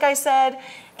tasks, like I said,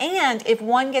 and if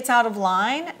one gets out of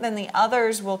line, then the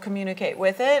others will communicate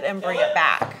with it and bring it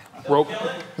back.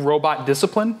 Robot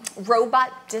discipline?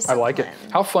 Robot discipline. I like it.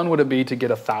 How fun would it be to get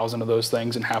 1,000 of those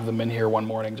things and have them in here one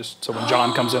morning, just so when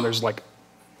John comes in, there's like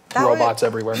robots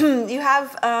everywhere. You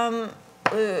have, how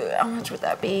much would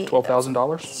that be?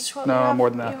 $12,000? No, more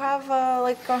than that. You have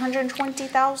like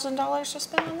 $120,000 to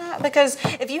spend on that? Because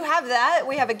if you have that,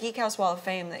 we have a Geek House Wall of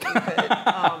Fame that you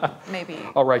could maybe.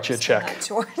 I'll write you a check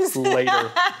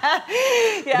later.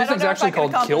 Yeah, These things actually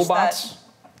called Killbots?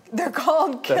 They're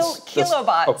called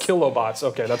kilobots. Oh, kilobots.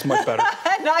 Okay, that's much better.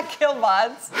 Not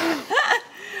killbots.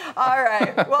 All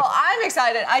right. Well, I'm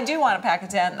excited. I do want a pack of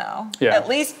 10, though. Yeah. At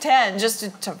least 10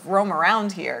 just to roam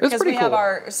around here. It's Because we have cool.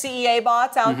 our CEA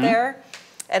bots out there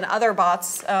and other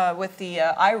bots with the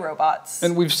iRobots.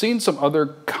 And we've seen some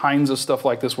other kinds of stuff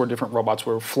like this where different robots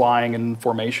were flying in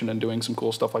formation and doing some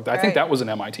cool stuff like that. I think that was an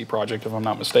MIT project, if I'm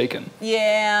not mistaken.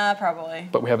 Yeah, probably.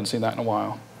 But we haven't seen that in a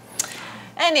while.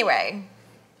 Anyway.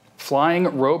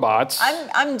 Flying robots.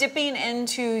 I'm dipping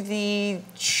into the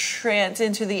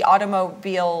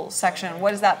automobile section.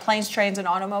 What is that? Planes, trains, and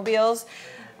automobiles.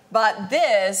 But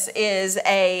this is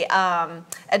an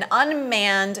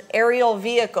unmanned aerial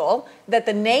vehicle that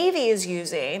the Navy is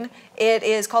using. It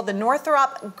is called the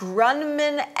Northrop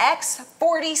Grumman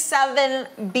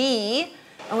X-47B,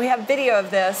 and we have video of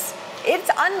this.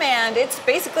 It's unmanned. It's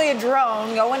basically a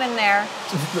drone going in there.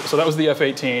 So that was the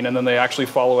F-18, and then they actually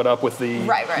follow it up with the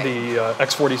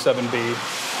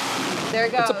X-47B. There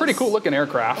it goes. It's a pretty cool looking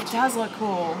aircraft. It does look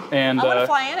cool. And I want to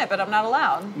fly in it, but I'm not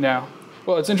allowed. Yeah.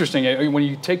 Well, it's interesting. When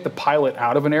you take the pilot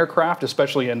out of an aircraft,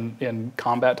 especially in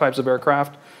combat types of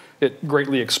aircraft, it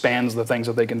greatly expands the things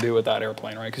that they can do with that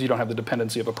airplane, right? Because you don't have the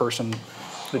dependency of a person,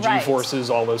 the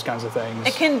G-forces, all those kinds of things.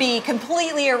 It can be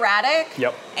completely erratic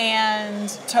and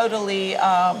totally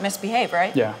misbehave,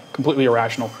 right? Yeah, completely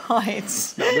irrational.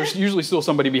 Right. No, there's usually still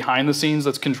somebody behind the scenes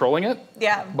that's controlling it,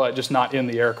 but just not in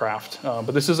the aircraft.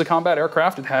 But this is a combat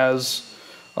aircraft. It has,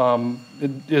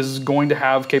 it is going to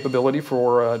have capability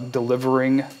for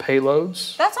delivering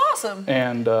payloads. That's awesome.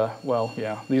 And, well,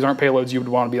 yeah, these aren't payloads you would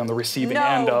want to be on the receiving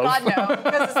end of. No, God no,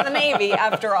 because it's the Navy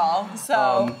after all.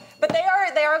 So, but they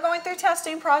are going through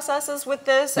testing processes with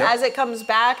this. As it comes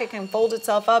back, it can fold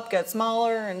itself up, get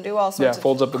smaller, and do all sorts of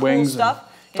folds up the wings stuff.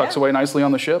 And tucks away nicely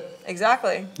on the ship.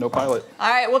 Exactly. No pilot. All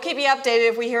right, we'll keep you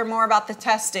updated if we hear more about the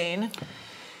testing.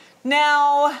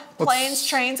 Now, planes,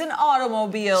 trains, and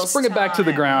automobiles. Let's bring it back to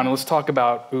the ground and let's talk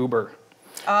about Uber.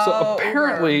 So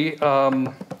apparently,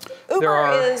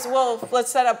 Uber is, well,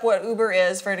 let's set up what Uber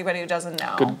is for anybody who doesn't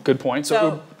know. Good point.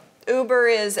 So Uber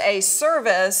is a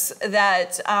service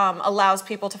that allows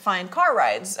people to find car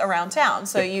rides around town.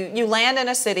 So you land in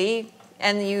a city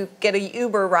and you get a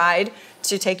Uber ride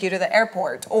to take you to the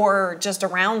airport, or just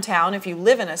around town if you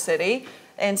live in a city,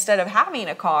 instead of having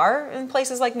a car in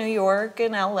places like New York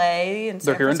and LA and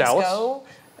San Francisco.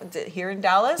 Here in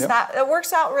Dallas, that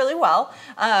works out really well.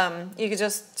 You could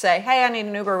just say, hey, I need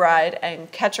an Uber ride,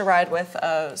 and catch a ride with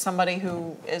somebody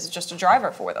who is just a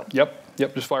driver for them. Yep,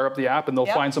 just fire up the app and they'll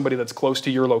find somebody that's close to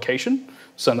your location,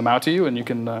 send them out to you, and you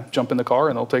can jump in the car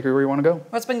and they'll take you where you want to go.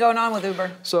 What's been going on with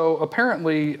Uber? So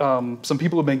apparently some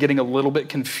people have been getting a little bit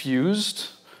confused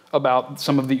about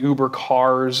some of the Uber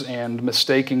cars and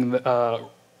mistaking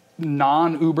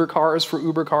non-Uber cars for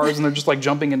Uber cars, and they're just like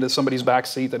jumping into somebody's back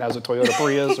seat that has a Toyota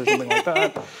Prius or something like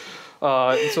that.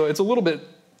 So it's a little bit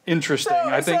interesting.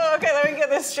 I think. So, okay, let me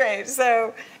get this straight.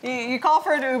 So you call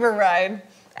for an Uber ride.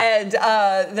 And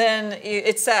then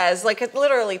it says, like, it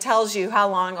literally tells you how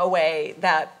long away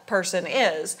that person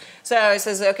is. So it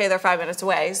says, okay, they're 5 minutes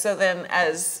away. So then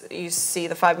as you see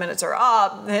the 5 minutes are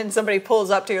up, then somebody pulls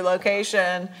up to your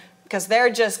location because they're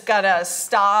just gonna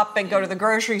stop and go to the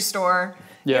grocery store.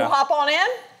 Yeah. You hop on in.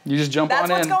 You just jump on in.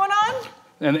 That's what's going on?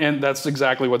 And that's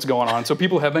exactly what's going on. So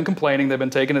people have been complaining. They've been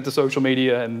taking it to social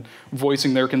media and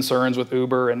voicing their concerns with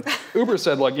Uber. And Uber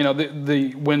said, like, you know,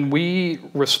 when we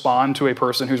respond to a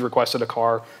person who's requested a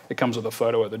car, it comes with a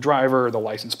photo of the driver, the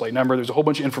license plate number. There's a whole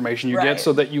bunch of information you get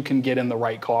so that you can get in the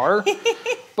right car.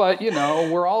 But, you know,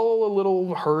 we're all a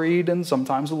little hurried and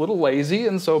sometimes a little lazy.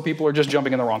 And so people are just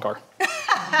jumping in the wrong car.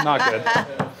 Not good.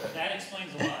 That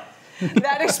explains a lot.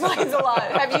 That explains a lot.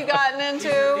 Have you gotten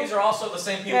into... These are also the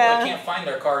same people that can't find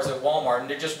their cars at Walmart, and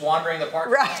they're just wandering the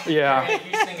parking lot. Yeah. A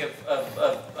huge thing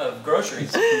of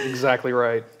groceries. Exactly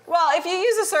right. Well, if you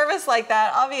use a service like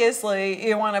that, obviously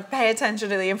you want to pay attention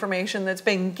to the information that's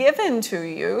being given to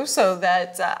you so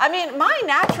that... I mean, my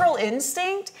natural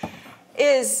instinct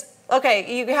is...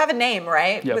 Okay, you have a name,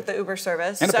 right? Yep. With the Uber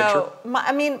service. And a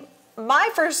picture. My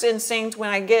first instinct when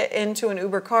I get into an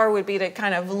Uber car would be to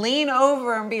kind of lean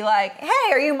over and be like,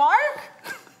 hey, are you Mark?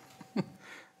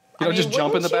 Just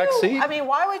jump in the back seat? I mean,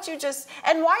 why would you just...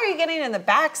 And why are you getting in the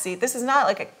back seat? This is not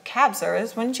like a cab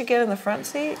service. Wouldn't you get in the front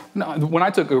seat? No, when I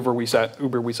took Uber, we sat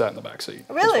in the back seat.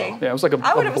 Really? Well. Yeah, it was like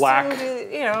I would a have black,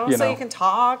 assumed, so you can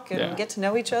talk and get to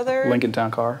know each other. Lincoln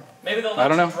Town car. Maybe they'll let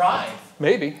you drive.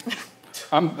 Maybe.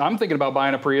 I'm thinking about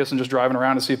buying a Prius and just driving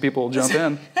around to see if people will jump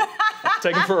in.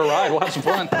 Take them for a ride. We'll have some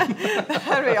fun.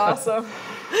 That'd be awesome.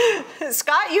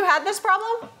 Scott, you had this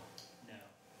problem? No.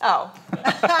 Oh.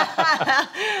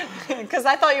 Because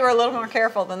I thought you were a little more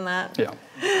careful than that. Yeah.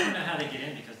 I don't know how they get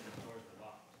in because the doors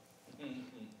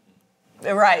are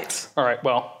locked. Right. All right,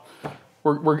 well,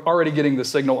 we're already getting the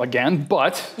signal again,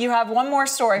 but... You have one more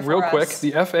story for real us. quick,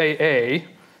 the FAA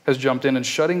has jumped in and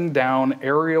shutting down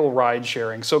aerial ride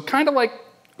sharing. So kind of like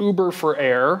Uber for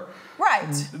air.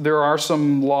 Right. There are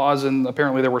some laws, and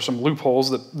apparently there were some loopholes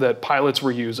that pilots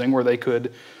were using where they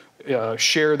could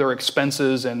share their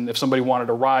expenses, and if somebody wanted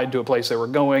to ride to a place they were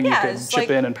going, you could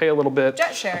chip in and pay a little bit.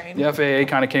 Jet sharing. The FAA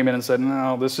kind of came in and said,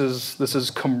 no, this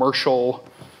is commercial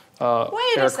Wait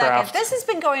aircraft. a second. This has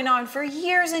been going on for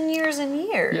years and years and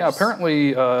years. Yeah,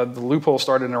 apparently the loophole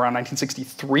started in around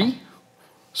 1963,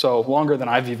 so longer than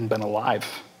I've even been alive.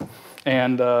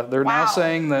 And they're now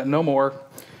saying that no more.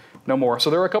 No more. So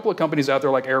there are a couple of companies out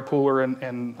there like Airpooler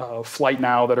and Flight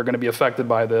Now that are going to be affected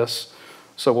by this.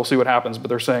 So we'll see what happens. But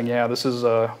they're saying, yeah, this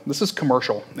is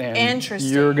commercial, and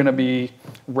you're going to be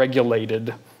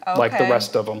regulated like the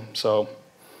rest of them. So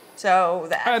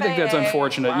the FAA, I think that's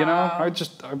unfortunate. You know,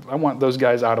 I want those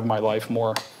guys out of my life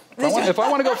more. If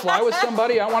I want to go fly with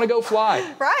somebody, I want to go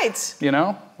fly. Right. You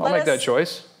know, I'll make that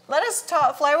choice. Let us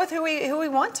fly with who we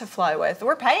want to fly with.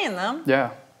 We're paying them.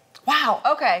 Yeah. Wow,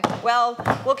 okay. Well,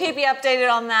 we'll keep you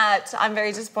updated on that. I'm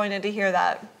very disappointed to hear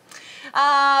that.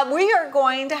 We are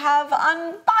going to have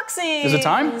unboxings. Is it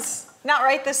time? Not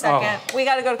right this second. We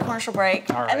got to go to commercial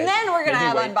break. All right. And then we're going to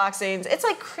have unboxings. It's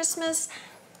like Christmas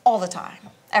all the time,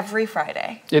 every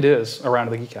Friday. It is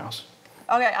around the Geek House.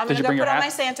 Okay, I'm going to go put on my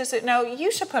hat? Santa suit. No,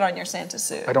 you should put on your Santa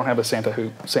suit. I don't have a Santa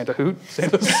hoot. Santa hoot?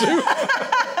 Santa suit?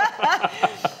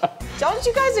 Don't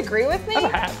you guys agree with me? I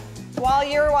have a hat. While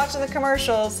you're watching the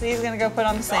commercials, he's going to go put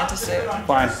on the Santa suit.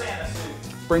 Fine.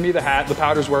 Bring me the hat. The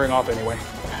powder's wearing off anyway.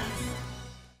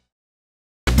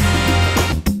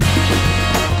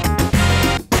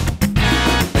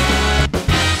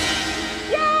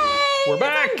 Yay! We're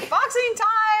back. It's unboxing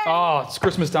time. Oh, it's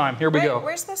Christmas time. Here we go.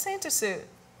 Where's the Santa suit?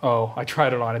 Oh, I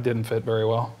tried it on. It didn't fit very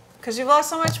well. Because you've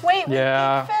lost so much weight.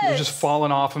 Yeah, it you're just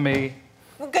falling off of me.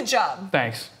 Well, good job.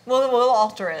 Thanks. We'll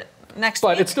alter it next week.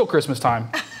 But it's still Christmas time.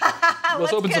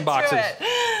 Let's open some boxes.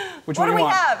 Which what one do we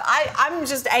want? have? I'm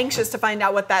just anxious to find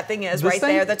out what that thing is This right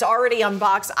thing? there that's already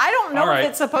unboxed. I don't know All right. if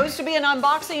it's supposed to be an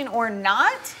unboxing or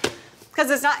not, because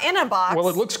it's not in a box. Well,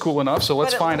 it looks cool enough, so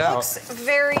let's find out. It looks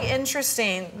very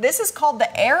interesting. This is called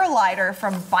the Air Lighter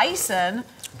from Bison,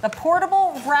 the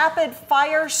Portable Rapid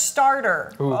Fire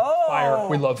Starter. Ooh, fire.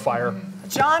 We love fire.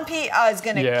 John P. is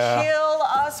going to kill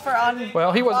us for unboxing.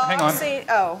 Well, he wasn't. Hang on.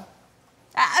 Oh.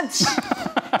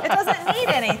 It doesn't need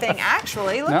anything,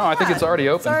 actually. Look No, at I think that. it's already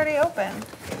open. It's already open.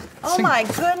 Oh my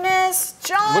goodness,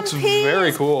 John Looks P.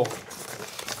 very cool.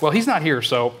 Well, he's not here,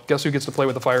 so guess who gets to play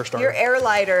with the fire starter? Your air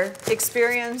lighter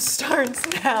experience starts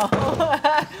now.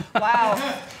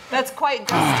 Wow, that's quite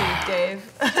dusty, Dave.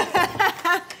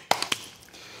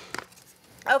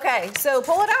 Okay, so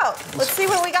pull it out. Let's see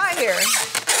what we got here.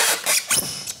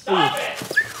 Stop it!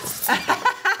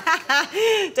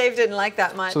 Dave didn't like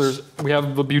that much. So we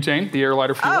have the butane, the air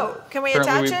lighter fuel. Oh, can we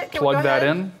Apparently attach it? Can plug we go that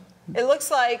ahead? in It looks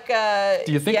like.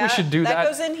 Do you think we should do that? That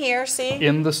goes in here. See.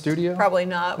 in the studio. Probably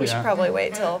not. We should Yeah. probably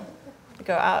wait till we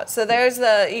go out. So there's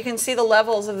you can see the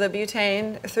levels of the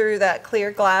butane through that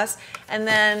clear glass. And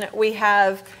then we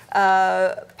have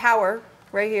power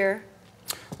right here.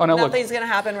 Oh, now look, Nothing's going to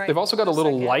happen right they've also got a this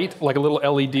little second. light, like a little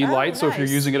LED light. So if you're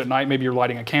nice. using it at night, maybe you're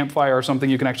lighting a campfire or something,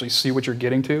 you can actually see what you're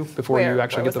getting to before Where? you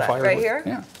actually Where get the was that? fire. Right lit. here?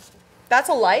 Yeah, That's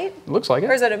a light? it looks like it.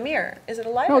 Or is it a mirror? Is it a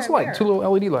light No, or it's a light. mirror? Two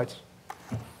little LED lights.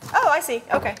 Oh, I see.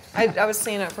 Okay. I was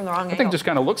seeing it from the wrong angle. I think it just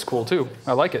kind of looks cool too.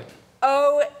 I like it.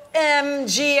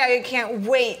 OMG, I can't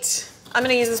wait. I'm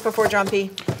going to use this before John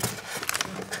P.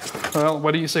 Well,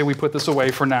 what do you say we put this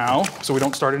away for now so we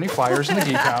don't start any fires in the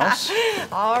geek house?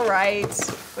 All right.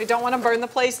 We don't want to burn the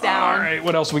place down. All right,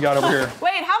 what else we got over here?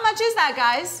 Wait, how much is that,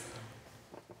 guys?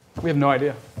 We have no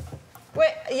idea.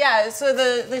 Wait, yeah, so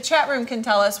the chat room can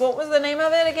tell us. What was the name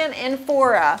of it again?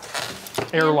 Infora.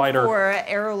 Air lighter. Infora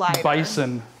air lighter.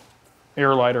 Bison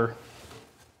air lighter.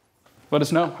 Let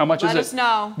us know. How much is it? Let us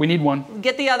know. We need one.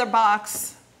 Get the other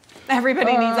box.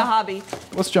 Everybody needs a hobby.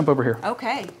 Let's jump over here.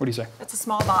 Okay. What do you say? It's a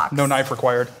small box. No knife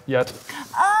required yet.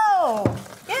 Oh,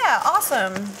 yeah,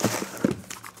 awesome.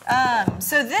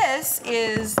 So this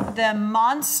is the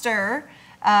Monster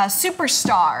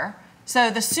Superstar. So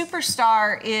the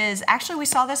Superstar is, actually we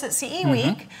saw this at CE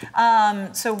Week.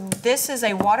 So this is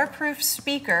a waterproof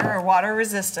speaker, or water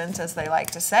resistant as they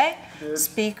like to say.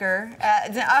 Speaker.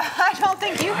 I don't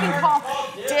think you can call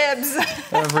dibs.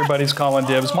 Everybody's calling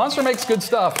dibs. Monster makes good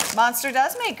stuff. Monster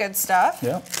does make good stuff.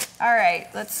 Yeah. All right,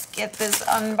 let's get this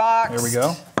unboxed. There we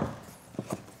go.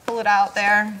 Pull it out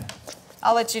there.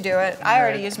 I'll let you do it. I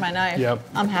already used my knife. Yep.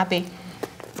 I'm happy.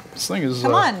 This thing is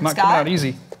Come on, not Scott. coming out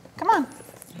easy. Come on.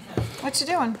 What you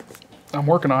doing? I'm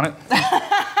working on it.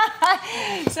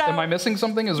 So, Am I missing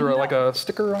something? Is there like a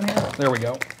sticker on here? There we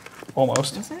go.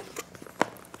 Almost. Is it?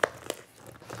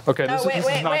 Okay, No, this wait, is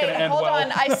wait, not going wait. to end Hold well.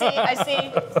 on. I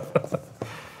see.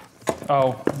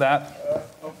 Oh, that.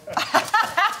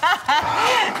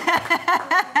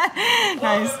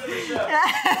 Nice.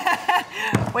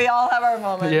 We all have our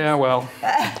moments. Yeah, well,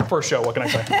 first show, what can I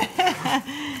say?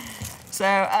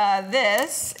 So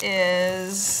this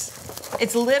is,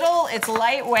 it's little, it's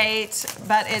lightweight,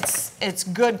 but it's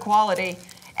good quality.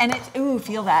 And it, ooh,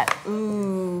 feel that.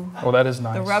 Ooh. Oh, that is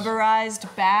nice. The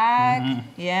rubberized bag.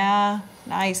 Yeah,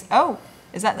 nice. Oh,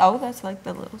 is that, oh, that's like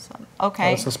the little something. Okay.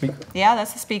 Oh, that's the speaker. Yeah,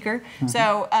 that's the speaker.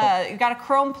 So you've got a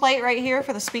chrome plate right here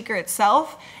for the speaker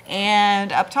itself.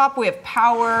 And up top we have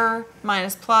power,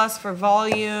 minus plus for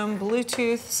volume,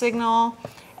 Bluetooth signal,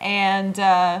 and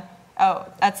oh,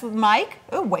 that's the mic.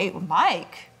 Oh, wait,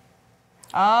 mic.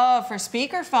 Oh, for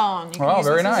speakerphone. You can Oh, use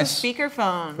very this nice. as a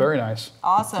speakerphone. Very nice.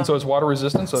 Awesome. And so it's water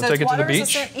resistant, so, So take it's it to the water beach.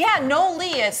 resistant. Yeah, Noel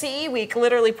Lee at CE Week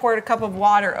literally poured a cup of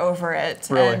water over it.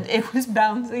 Really? And it was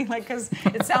bouncing, like, because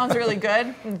it sounds really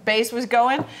good. And the bass was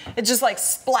going. It just, like,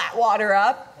 splat water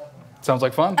up. Sounds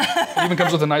like fun. It even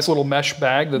comes with a nice little mesh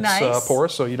bag that's Nice.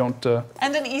 porous, so you don't.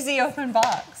 And an easy open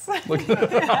box. Look.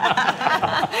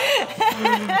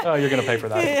 Oh, you're going to pay for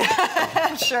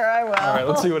that. Sure, I will. All right,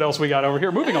 let's see what else we got over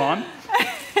here. Moving on.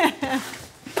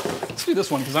 Let's do this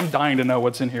one because I'm dying to know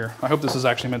what's in here. I hope this is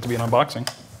actually meant to be an unboxing.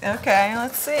 Okay,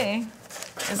 let's see.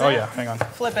 Is Oh it? yeah, hang on.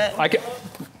 Flip it. I can.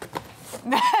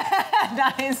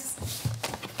 Nice.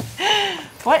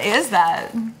 What is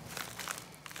that?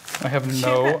 I have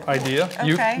no idea.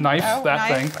 You Okay. knife Oh, that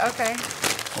knife. thing. Okay.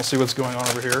 We'll see what's going on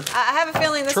over here. I have a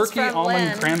feeling this Turkey, is from almond,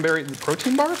 Lynn. cranberry,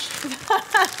 protein bars.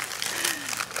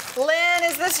 Lynn,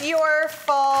 is this your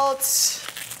fault?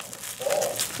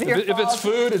 Your If it's fault?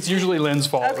 food, it's usually Lynn's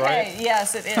fault, Okay, right?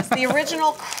 yes, it is. The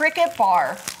original cricket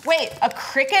bar. Wait, a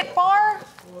cricket bar?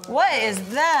 What is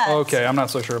that? Okay, I'm not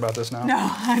so sure about this now. No,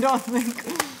 I don't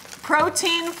think.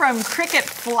 Protein from cricket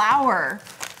flour.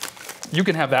 You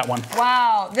can have that one.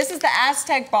 Wow, this is the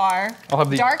Aztec bar. I'll have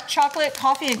the- dark chocolate,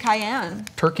 coffee, and cayenne.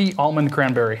 Turkey, almond,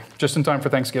 cranberry. Just in time for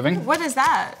Thanksgiving. What is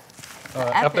that?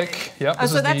 Epic. Yep. Oh,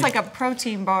 so that's like a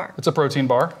protein bar. It's a protein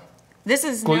bar. This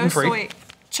is Gluten-free. no soy.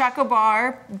 Choco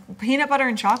bar, peanut butter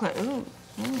and chocolate. Ooh.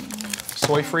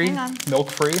 Soy-free, Hang on.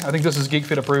 milk-free. I think this is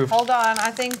GeekBeat approved. Hold on,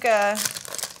 I think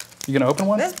You gonna open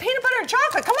one? this is peanut butter and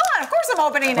chocolate. Come on, of course I'm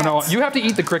opening Oh, it. no, you have to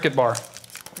eat the cricket bar.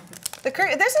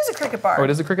 This is a cricket bar. Oh, it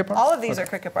is a cricket bar? All of these are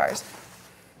cricket bars.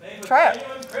 Try it.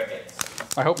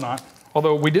 I hope not.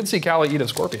 Although we did see Callie eat a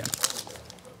scorpion.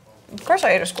 Of course I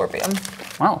ate a scorpion.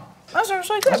 Wow, That's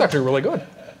actually good. that's actually really good.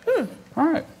 All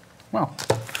right. Well,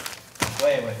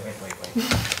 Wait.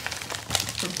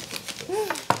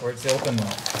 Where's the open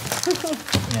one?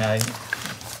 Yeah.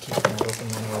 Keep an open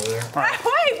one over there.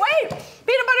 Wait!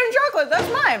 Peanut butter and chocolate, that's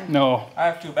mine. No. I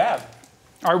have too bad.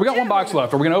 All right, we got one box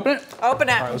left. Are we gonna open it? Open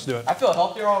it. All right, let's do it. I feel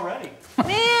healthier already. Man,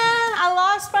 I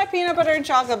lost my peanut butter and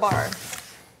chocolate bar.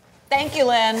 Thank you,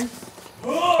 Lynn.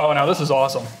 Oh, now this is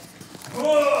awesome.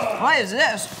 What is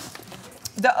this?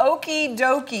 The Okie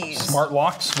Dokies. Smart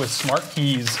locks with smart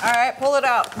keys. All right, pull it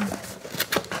out.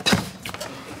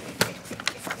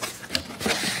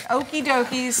 Okie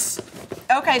Dokies.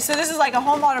 Okay, so this is like a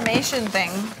home automation thing.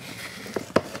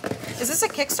 Is this a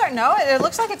Kickstarter? No, it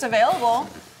looks like it's available.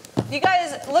 You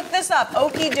guys, look this up,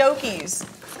 Okie Dokies.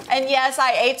 And yes,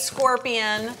 I ate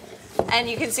scorpion, and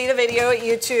you can see the video at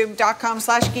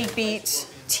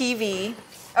youtube.com/GeekBeat.tv.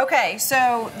 Okay,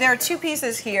 so there are two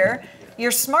pieces here.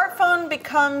 Your smartphone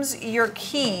becomes your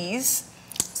keys.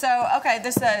 So, okay,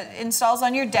 this installs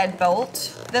on your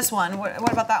deadbolt. This one,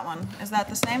 what about that one? Is that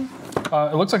the same?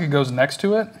 It looks like it goes next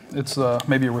to it. It's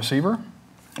maybe a receiver.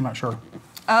 I'm not sure.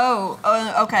 Oh,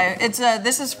 okay. It's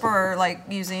this is for like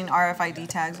using RFID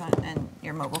tags in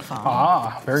your mobile phone.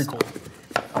 Ah, very cool.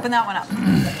 Open that one up.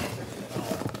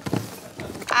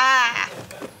 Ah!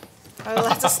 Oh,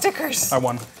 lots of stickers. I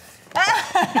won.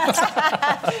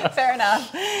 Fair enough.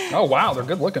 Oh, wow, they're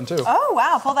good looking too. Oh,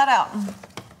 wow, pull that out.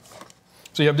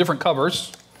 So you have different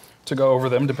covers to go over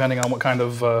them depending on what kind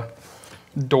of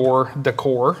door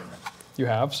decor you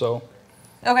have. So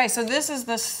Okay, so this is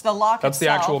the lock that's the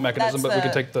itself. actual mechanism, That's but we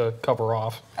can take the cover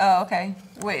off. Oh, okay.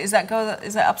 Wait, is that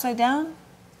upside down?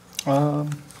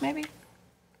 Maybe?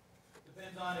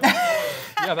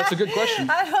 Yeah, that's a good question.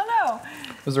 I don't know.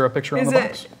 Is there a picture on the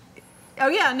box? Oh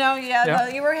yeah, no, Yeah? no,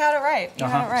 you had it right. You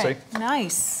had it right. See?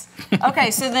 Nice. Okay,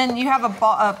 so then you have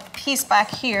a piece back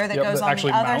here that Yep, goes that on the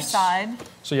actually other mounts. side.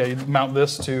 So yeah, you mount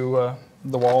this to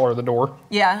the wall or the door,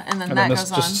 Yeah, and then and that then this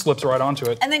goes just on. slips right onto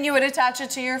it. And then you would attach it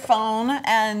to your phone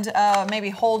and maybe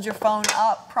hold your phone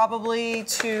up probably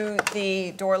to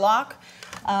the door lock.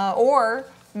 Or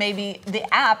maybe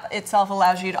the app itself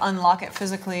allows you to unlock it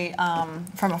physically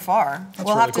from afar. That's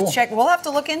we'll really have to cool. check. We'll have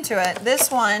to look into it. This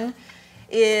one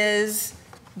is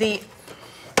the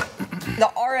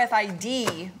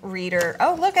RFID reader.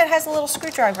 Oh, look, it has a little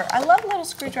screwdriver. I love little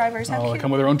screwdrivers. How Oh, they cute.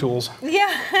 come with their own tools. Yeah.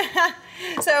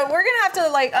 So we're gonna have to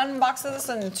like unbox this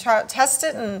and test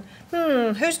it. And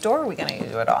whose door are we gonna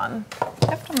do it on? I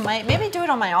have to maybe do it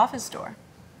on my office door.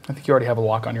 I think you already have a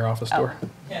lock on your office door.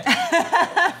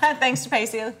 Thanks to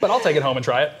Pacey. But I'll take it home and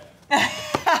try it.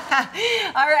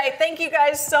 All right, thank you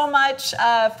guys so much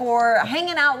for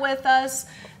hanging out with us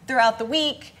throughout the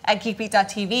week at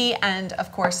GeekBeat.tv and,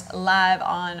 of course, live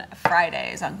on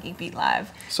Fridays on GeekBeat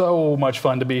Live. So much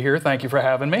fun to be here. Thank you for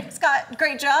having me. Scott,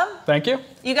 great job. Thank you.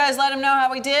 You guys let them know how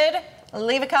we did.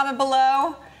 Leave a comment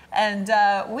below, and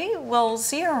we will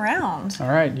see you around. All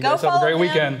right, you guys have a follow great him.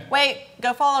 weekend. Wait,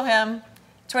 go follow him.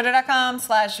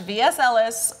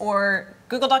 Twitter.com/VSEllis or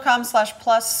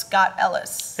Google.com/plus Scott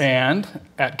Ellis. And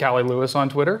at Callie Lewis on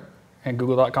Twitter and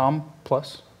Google.com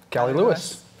plus Callie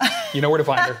Lewis. You know where to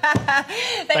find her.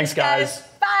 Thanks, guys.